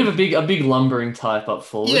bit of a big lumbering type up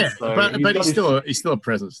forward. Yeah, so but he's still a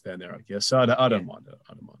presence down there, I guess. So I don't mind it.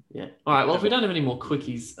 I don't mind. Yeah. All right. Well, if we don't have any more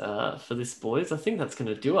quickies for this, boys, I think that's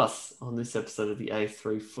going to do us on this episode of the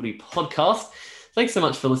A3 Footy Podcast. Thanks so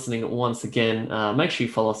much for listening once again. Make sure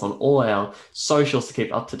you follow us on all our socials to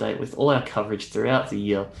keep up to date with all our coverage throughout the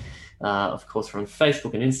year. Of course, we're on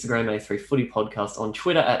Facebook and Instagram, A3 Footy Podcast, on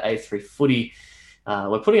Twitter at A3 Footy.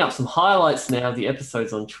 We're putting up some highlights now of the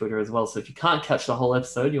episodes on Twitter as well. So if you can't catch the whole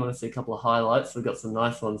episode, you want to see a couple of highlights, we've got some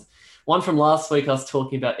nice ones. One from last week, us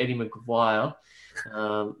talking about Eddie Maguire.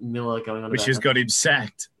 Miller going on which about has got him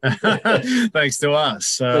sacked thanks to us.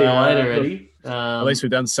 See you later, Eddie. At least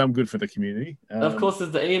we've done some good for the community. Of course,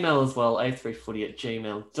 there's the email as well,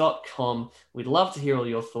 a3footy@gmail.com. We'd love to hear all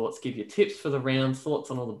your thoughts, give you tips for the round,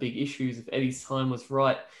 thoughts on all the big issues, if Eddie's time was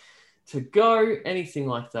right to go, anything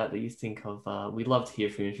like that you think of. We'd love to hear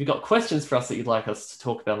from you. If you've got questions for us that you'd like us to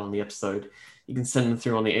talk about on the episode, you can send them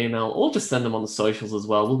through on the email or just send them on the socials as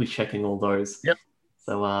well. We'll be checking all those. Yep.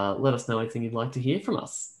 So let us know anything you'd like to hear from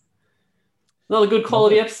us. Another good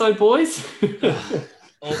quality episode, boys.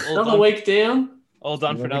 Another week down. All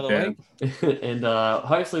done for another down. week. And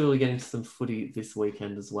hopefully we'll be getting some footy this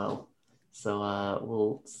weekend as well. So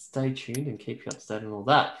we'll stay tuned and keep you up to date on all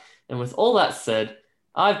that. And with all that said,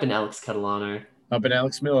 I've been Alex Catalano. I've been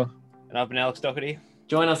Alex Miller. And I've been Alex Doherty.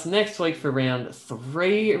 Join us next week for round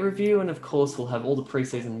 3 review. And of course, we'll have all the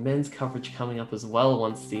preseason men's coverage coming up as well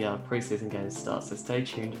once the preseason games start. So stay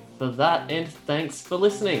tuned for that. And thanks for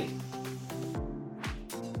listening.